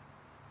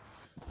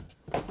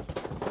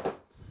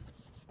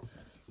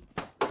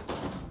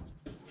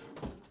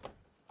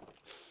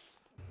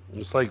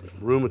 It's like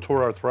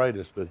rheumatoid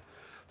arthritis, but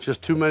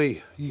just too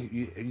many,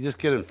 you just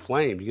get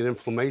inflamed, you get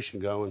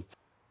inflammation going.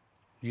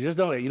 You just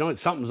don't, you know,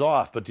 something's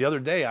off. But the other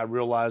day I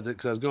realized it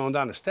because I was going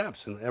down the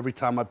steps, and every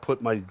time I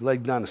put my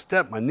leg down the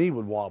step, my knee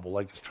would wobble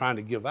like it's trying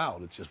to give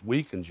out. It just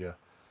weakens you.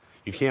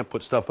 You can't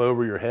put stuff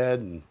over your head,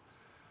 and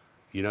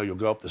you know, you'll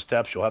go up the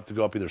steps, you'll have to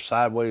go up either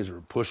sideways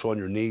or push on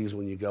your knees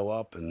when you go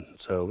up. And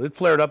so it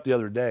flared up the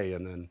other day,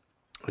 and then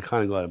I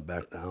kind of got it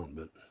back down,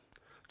 but it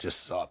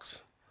just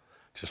sucks.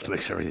 It just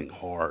makes everything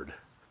hard.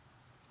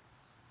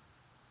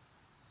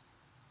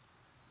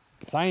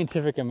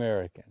 Scientific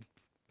American,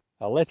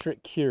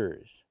 electric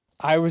cures.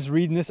 I was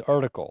reading this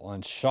article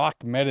on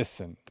shock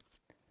medicine.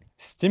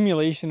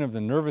 Stimulation of the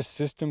nervous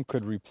system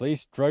could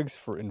replace drugs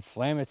for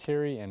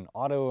inflammatory and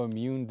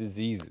autoimmune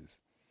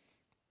diseases.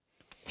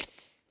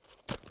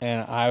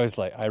 And I was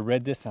like, I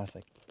read this and I was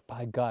like,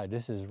 by God,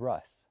 this is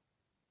Russ.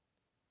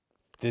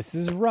 This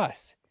is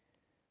Russ.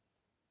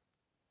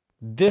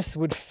 This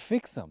would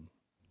fix him.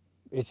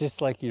 It's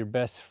just like your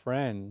best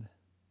friend,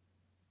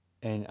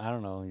 and I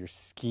don't know, you're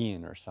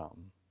skiing or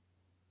something,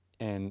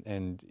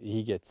 and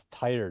he gets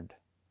tired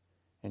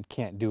and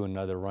can't do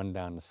another run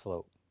down the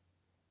slope.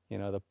 You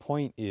know, the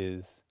point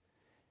is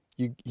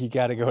you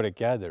got to go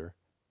together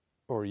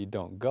or you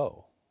don't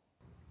go.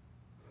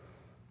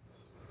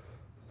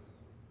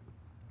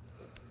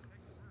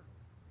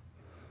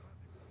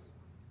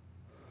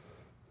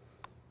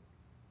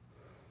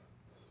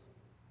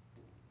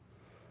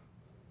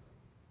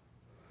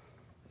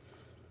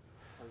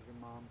 How's your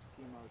mom's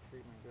chemo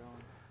treatment going?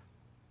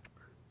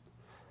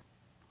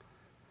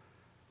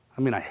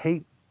 I mean, I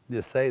hate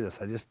to say this,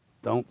 I just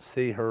don't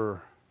see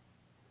her,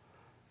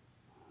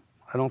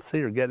 I don't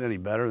see her getting any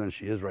better than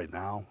she is right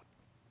now.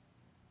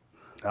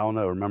 I don't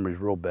know, her memory's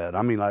real bad.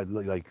 I mean,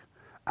 like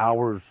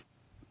hours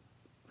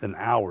and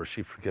hours,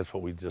 she forgets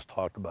what we just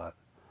talked about.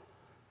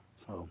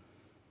 So,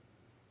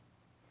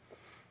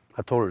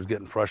 I told her it was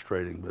getting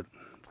frustrating, but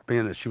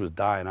being that she was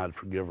dying, I'd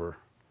forgive her.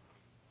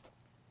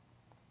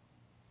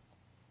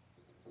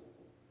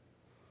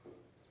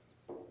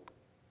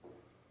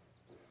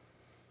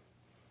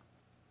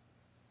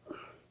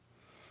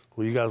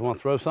 Well, you guys want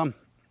to throw some?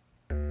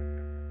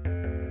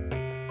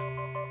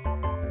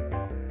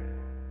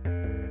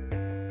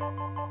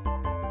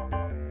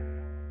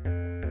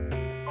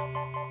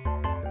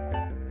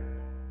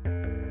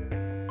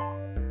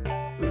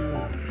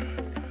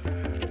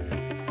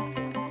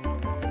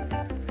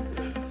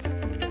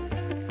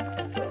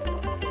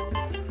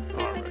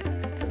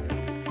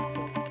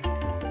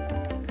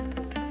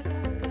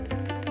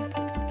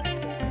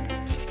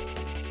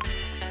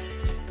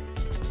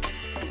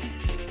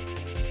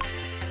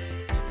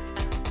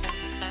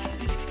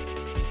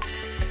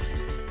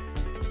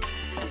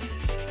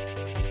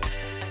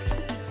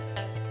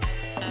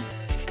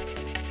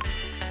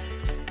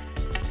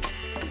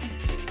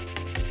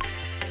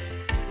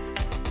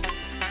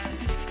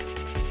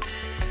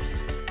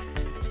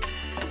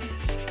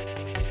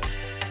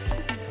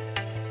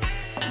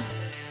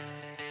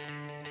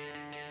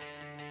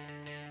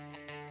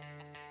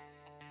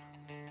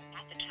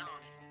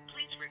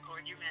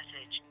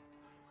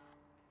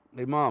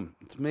 Hey, Mom,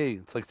 it's me.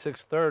 It's like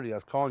 6:30. I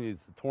was calling you.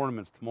 It's the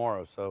tournament's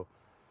tomorrow, so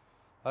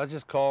I was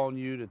just calling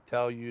you to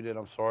tell you that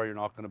I'm sorry you're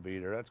not going to be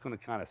there. That's going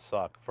to kind of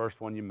suck. First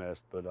one you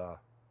missed, but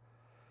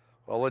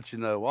I'll let you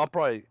know. Well, I'll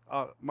probably,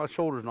 my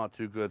shoulder's not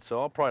too good,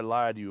 so I'll probably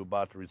lie to you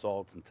about the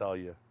results and tell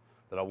you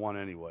that I won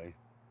anyway.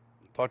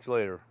 Talk to you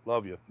later.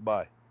 Love you.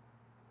 Bye.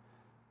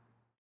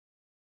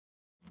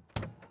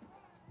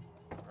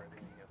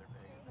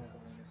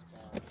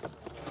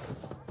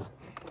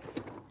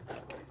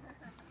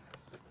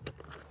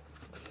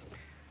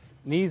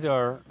 These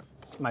are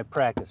my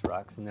practice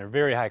rocks, and they're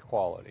very high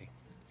quality.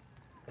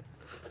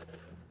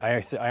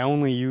 I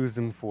only use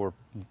them for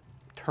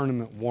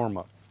tournament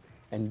warm-up.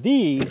 And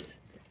these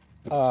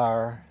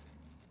are,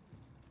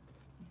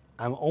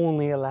 I'm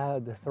only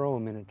allowed to throw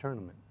them in a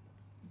tournament.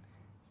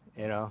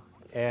 You know,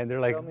 and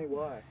they're like— Tell me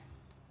why.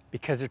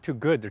 Because they're too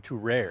good, they're too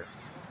rare.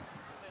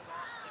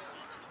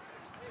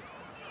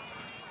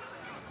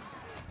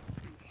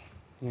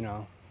 You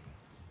know,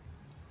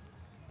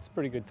 it's a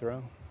pretty good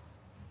throw.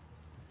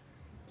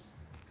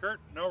 Kurt,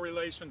 no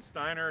relation,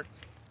 Steiner.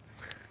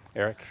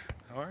 Eric.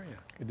 How are you?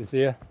 Good to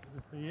see you. Good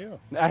to see you.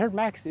 I heard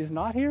Max is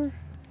not here.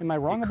 Am I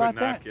wrong about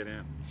that? He could not get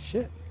in.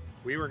 Shit.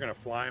 We were going to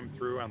fly him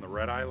through on the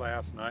red eye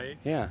last night.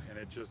 Yeah. And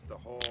it just, the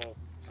whole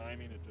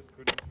timing, it just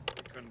couldn't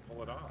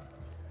pull it off.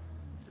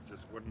 It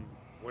just wouldn't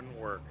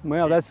work.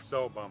 Well, He's that's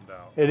so bummed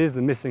out. It is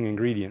the missing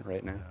ingredient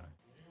right now.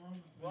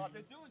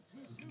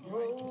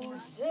 Oh,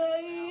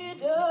 say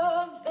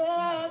does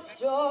that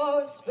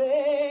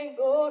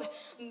star-spangled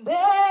banner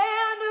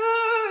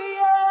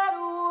yet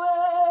wave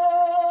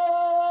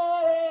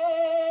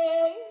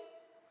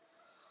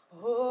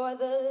o'er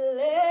the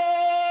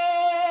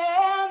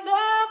land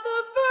of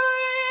the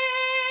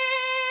free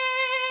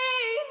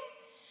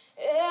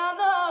and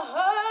the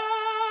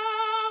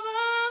home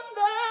of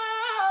the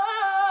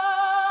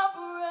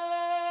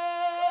brave?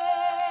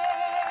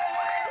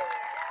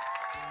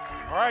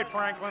 All right,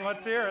 Franklin,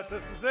 let's hear it.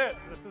 This is it.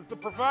 This is the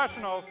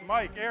professionals.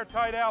 Mike,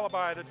 airtight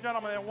alibi, the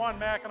gentleman that won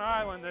Mackinac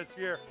Island this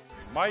year.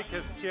 Mike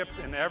has skipped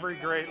in every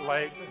Great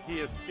Lake. He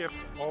has skipped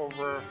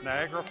over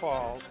Niagara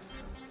Falls.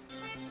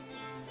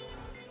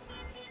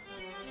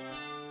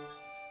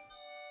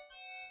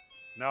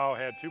 No,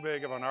 had too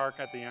big of an arc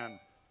at the end.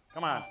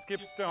 Come on,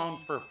 skip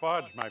stones for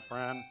Fudge, my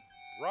friend.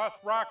 Russ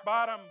Rock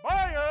Bottom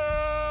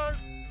Byars,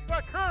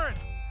 the current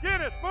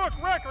Guinness Book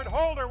record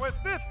holder with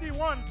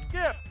 51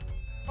 skips.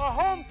 A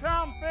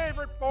hometown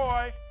favorite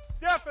boy,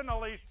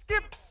 definitely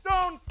skip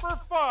stones for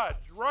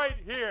Fudge right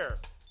here.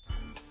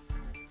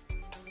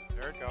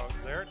 There it goes,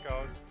 there it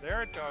goes,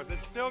 there it goes.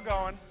 It's still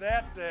going,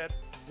 that's it.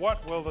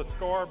 What will the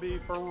score be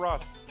for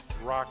Russ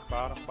Rock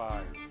Bottom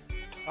Byars?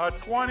 A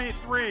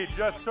 23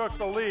 just took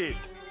the lead.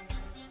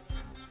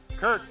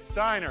 Kurt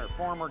Steiner,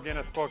 former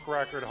Guinness Book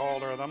record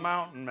holder, the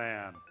Mountain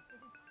Man.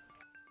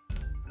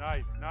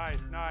 Nice,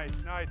 nice, nice,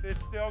 nice.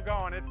 It's still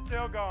going, it's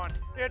still going,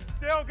 it's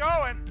still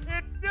going,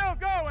 it's still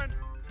going.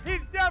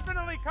 He's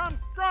definitely come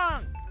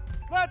strong.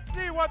 Let's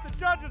see what the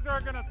judges are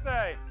gonna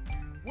say.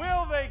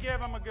 Will they give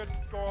him a good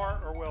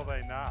score or will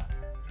they not?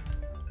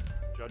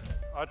 Judge,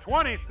 a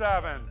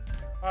 27,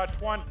 a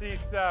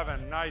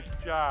 27, nice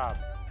job.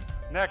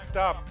 Next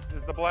up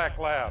is the Black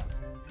Lab,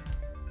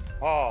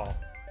 Paul.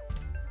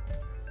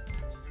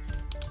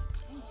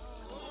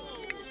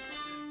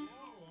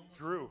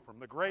 Drew from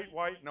the Great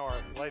White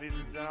North, ladies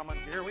and gentlemen.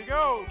 Here we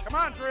go. Come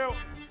on, Drew.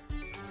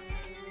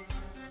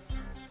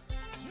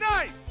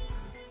 Nice,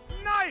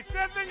 nice.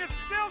 That thing is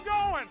still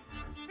going.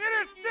 It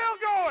is still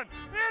going.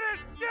 It is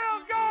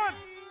still going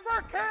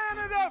for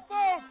Canada,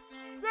 folks.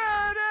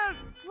 There it is,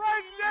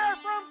 right there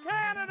from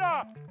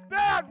Canada.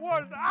 That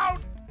was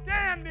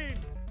outstanding.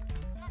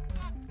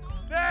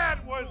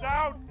 That was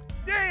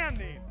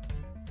outstanding.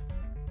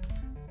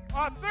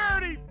 A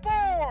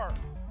 34.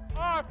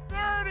 A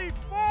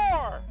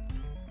 34.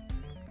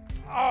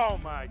 Oh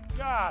my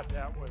God,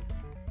 that was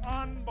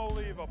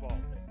unbelievable.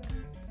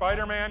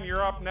 Spider-Man,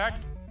 you're up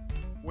next.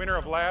 Winner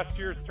of last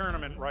year's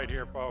tournament right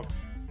here, folks.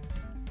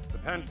 The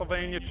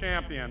Pennsylvania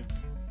champion.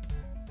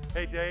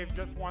 Hey Dave,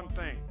 just one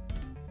thing.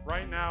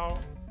 Right now,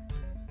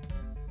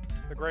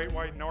 the Great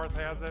White North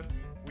has it.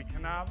 We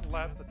cannot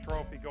let the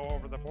trophy go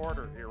over the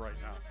border here right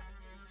now.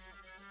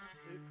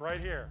 It's right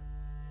here.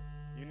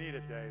 You need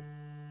it, Dave.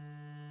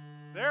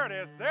 There it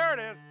is, there it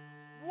is.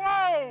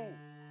 Whoa!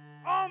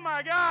 Oh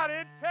my God,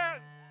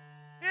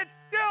 it's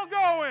still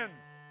going.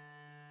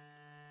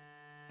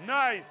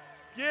 Nice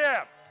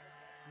skip.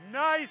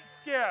 Nice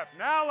skip.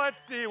 Now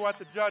let's see what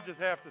the judges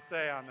have to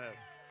say on this.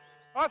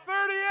 A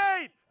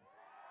 38!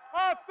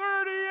 A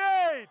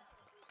 38!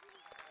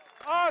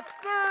 A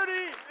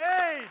 38!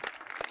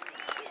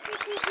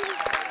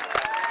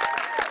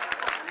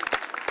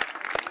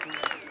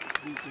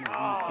 We feed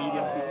off each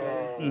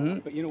other. Mm-hmm.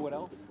 But you know what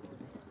else?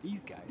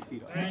 These guys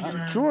feed off each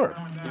other. Sure.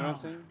 You know what I'm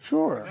saying?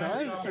 Sure. So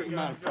there's a certain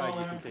amount of pride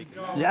you can take.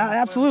 Yeah,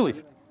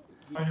 absolutely.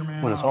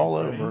 When it's all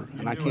over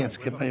and I can't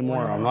skip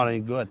anymore, or I'm not any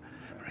good,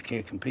 or I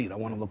can't compete, I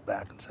want to look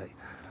back and say,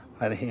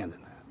 I had a hand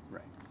in that.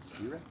 Right.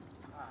 You're right.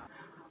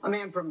 A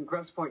man from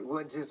Grosse Pointe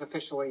Woods is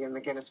officially in the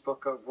Guinness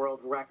Book of World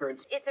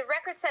Records. It's a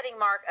record-setting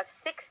mark of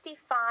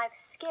 65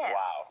 skips.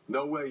 Wow.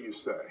 No way, you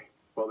say.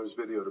 Well, there's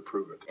video to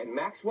prove it. And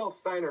Maxwell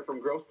Steiner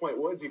from Grosse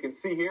Pointe Woods, you can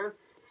see here,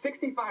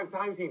 65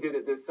 times he did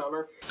it this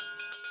summer.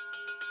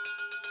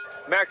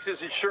 Max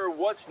isn't sure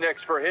what's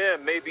next for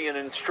him, maybe an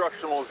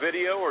instructional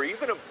video or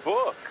even a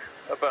book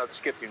about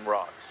skipping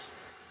rocks.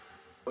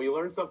 Well, you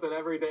learn something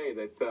every day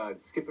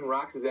that skipping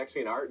rocks is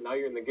actually an art, and now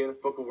you're in the Guinness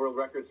Book of World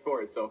Records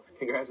for it, so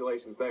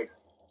congratulations, thanks.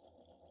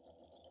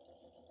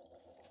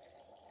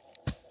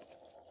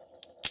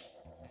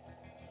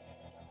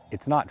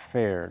 It's not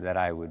fair that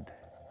I would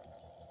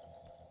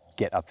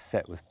get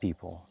upset with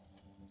people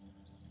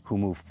who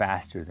move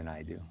faster than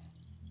I do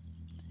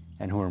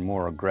and who are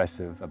more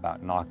aggressive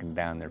about knocking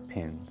down their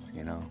pins,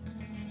 you know.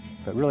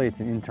 But really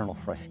it's an internal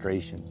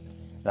frustration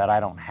that I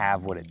don't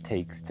have what it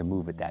takes to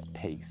move at that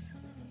pace.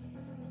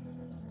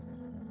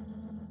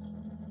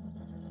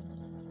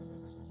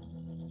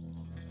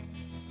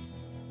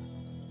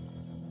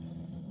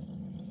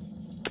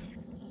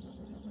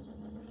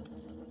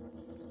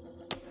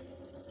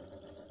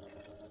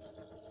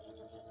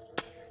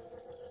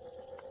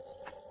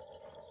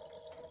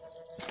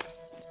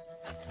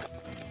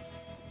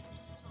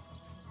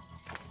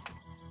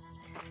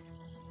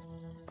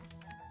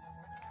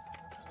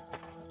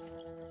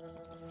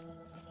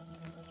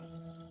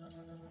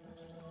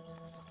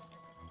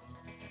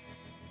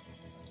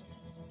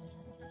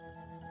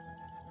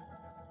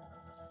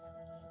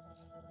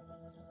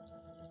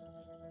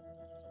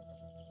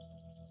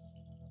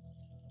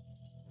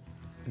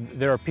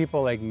 There are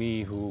people like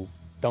me who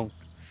don't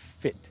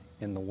fit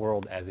in the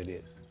world as it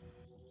is.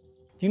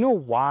 Do you know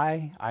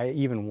why I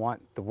even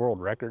want the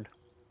world record?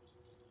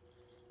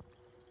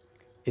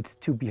 It's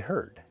to be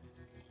heard,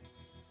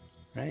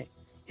 right?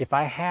 If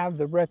I have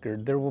the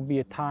record, there will be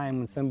a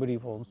time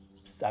when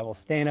I will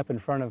stand up in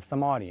front of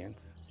some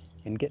audience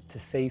and get to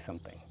say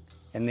something,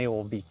 and they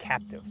will be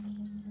captive.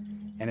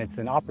 And it's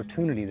an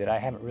opportunity that I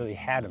haven't really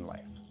had in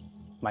life.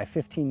 My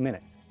 15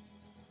 minutes.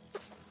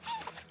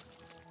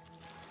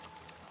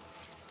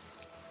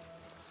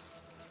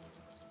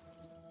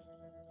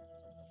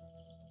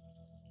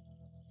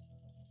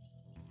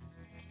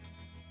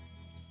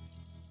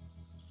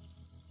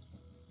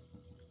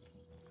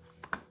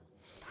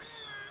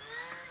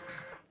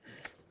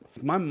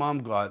 My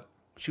mom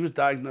she was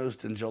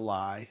diagnosed in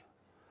July,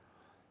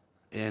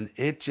 and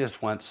it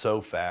just went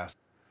so fast.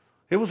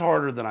 It was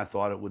harder than I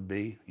thought it would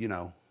be, you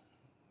know,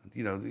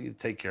 you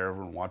take care of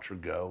her and watch her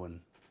go,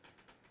 and,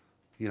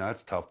 you know,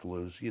 it's tough to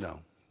lose, you know.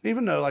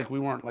 Even though, like, we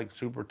weren't, like,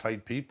 super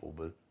tight people,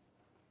 but,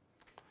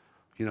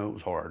 you know, it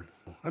was hard.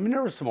 I mean,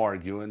 there was some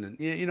arguing, and,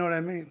 you know what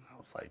I mean? I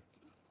was like,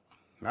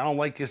 I don't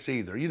like this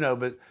either, you know,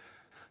 but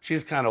she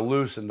just kind of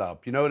loosened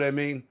up, you know what I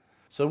mean?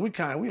 So we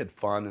had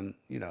fun, and,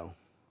 you know,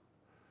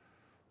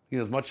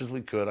 as much as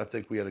we could, I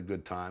think we had a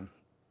good time.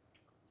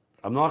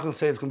 I'm not going to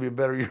say it's going to be a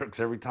better year, because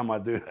every time I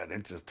do that,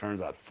 it just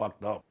turns out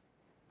fucked up.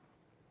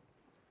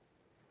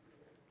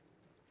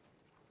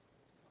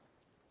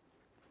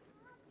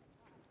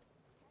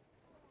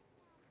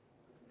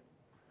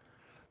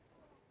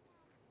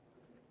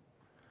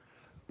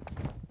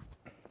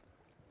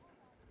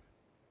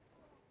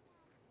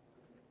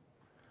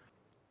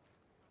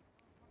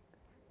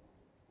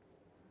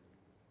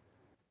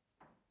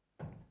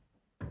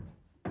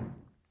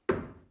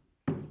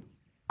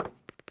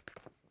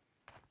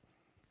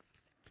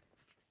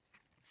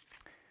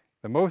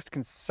 The most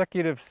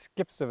consecutive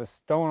skips of a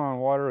stone on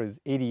water is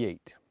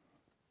 88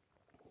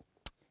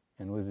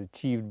 and was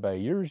achieved by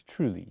yours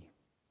truly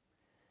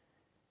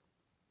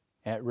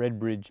at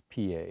Redbridge,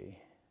 PA,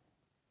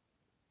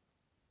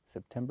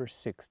 September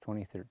 6,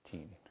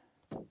 2013.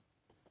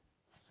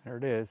 There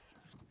it is.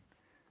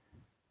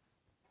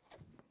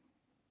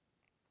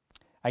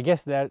 I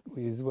guess that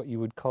is what you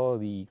would call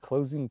the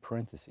closing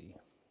parenthesis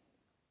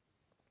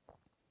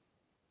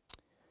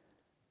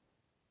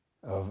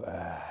of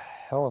a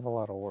hell of a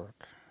lot of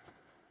work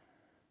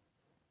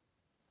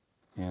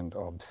and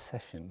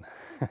obsession.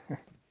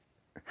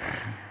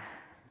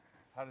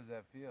 How does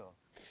that feel?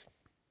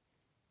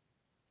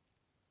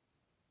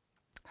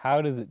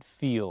 How does it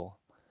feel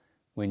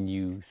when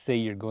you say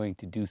you're going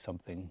to do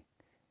something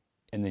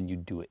and then you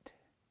do it.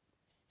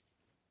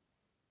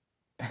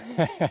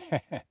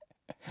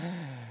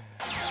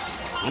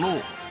 その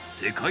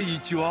世界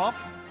一は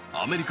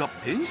アメリカ・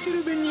ペンシ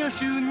ルベニア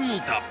州に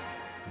いた。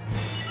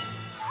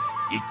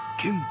一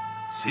見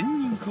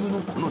仙人風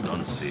のこの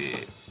男性、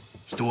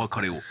人は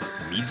彼を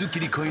水切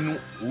り界の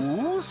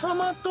王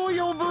様と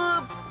呼ぶ。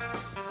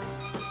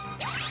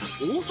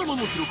王様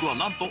の記録は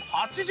なんと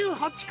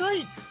88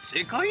回。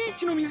世界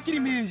一の水切り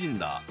名人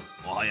だ。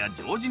もはや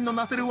常人の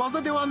なせる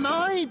技では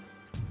ない。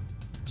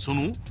そ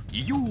の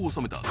偉業を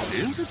収めた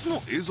伝説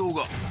の映像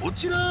がこ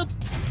ちら。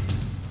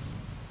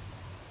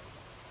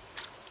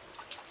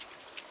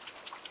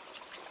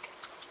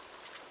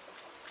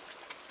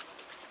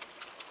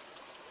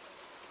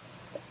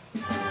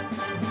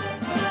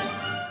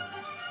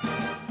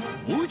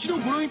もう一度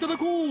ご覧いただ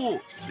こう。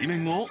水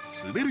面を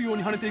滑るよう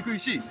に跳ねていく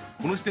石、こ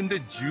の時点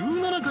で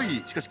17回。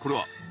しかしこれ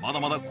はまだ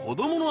まだ子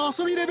供の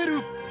遊びレベ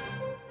ル。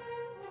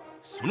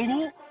その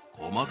後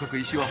細かく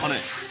石は跳ね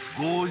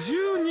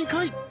52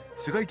回、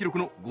世界記録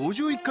の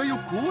51回を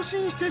更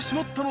新してし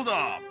まったの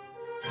だ。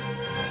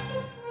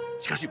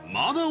しかし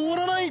まだ終わ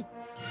らない。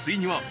つい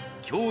には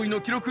驚異の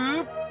記録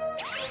88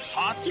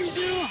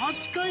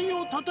回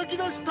を叩き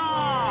出し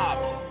た。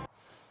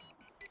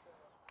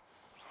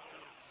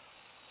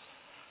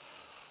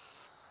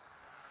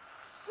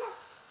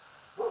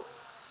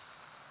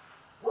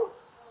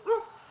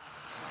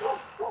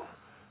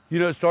You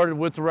know, it started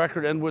with the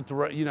record and with the,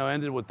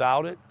 ended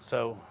without it.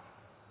 So,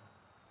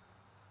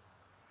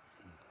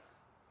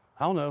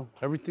 I don't know.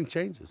 Everything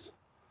changes.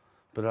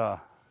 But, I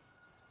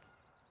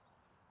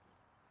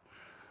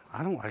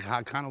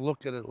kind of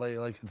look at it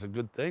like it's a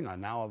good thing. I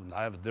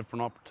have a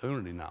different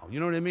opportunity now. You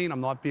know what I mean?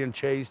 I'm not being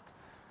chased.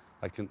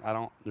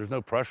 There's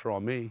no pressure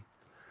on me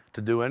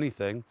to do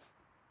anything.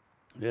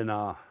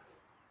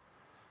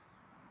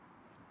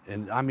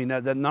 And I mean,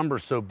 that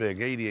number's so big,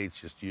 88's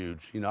just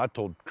huge. You know, I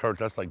told Kurt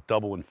that's like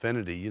double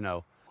infinity, you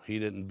know. He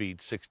didn't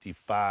beat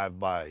 65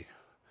 by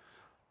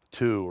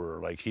 2,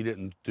 or like he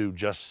didn't do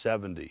just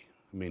 70.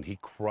 I mean, he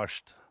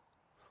crushed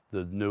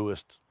the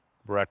newest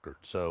record.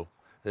 So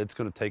it's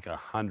gonna take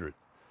 100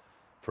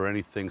 for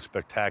anything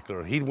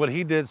spectacular. What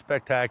he did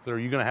spectacular,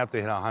 you're gonna have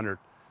to hit 100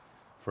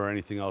 for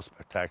anything else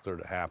spectacular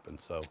to happen.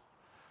 So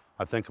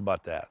I think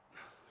about that.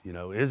 You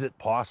know, is it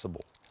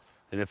possible?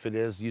 And if it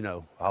is, you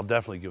know, I'll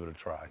definitely give it a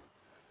try.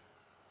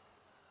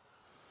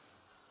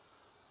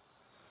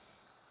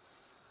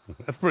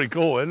 That's pretty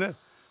cool, isn't it?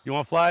 You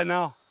want to fly it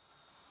now?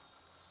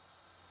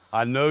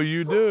 I know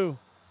you do.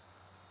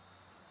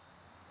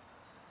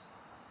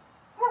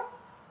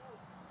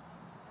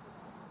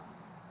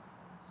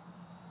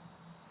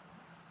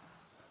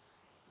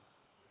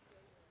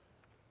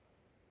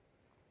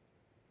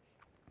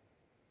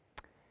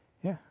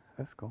 Yeah,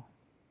 that's cool.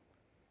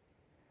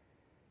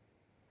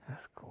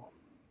 That's cool.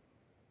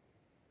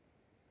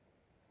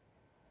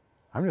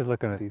 I'm just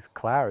looking at these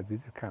clouds.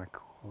 These are kind of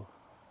cool.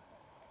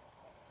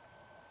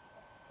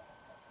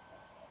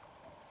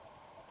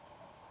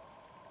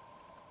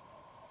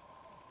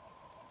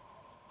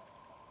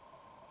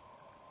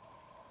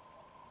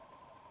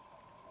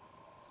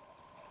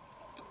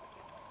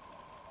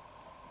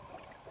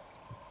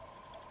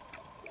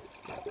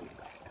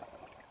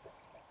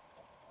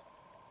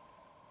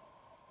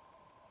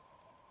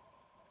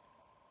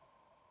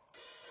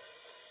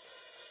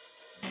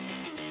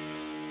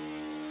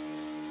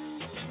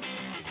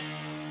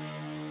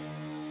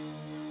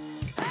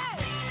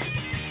 Hey!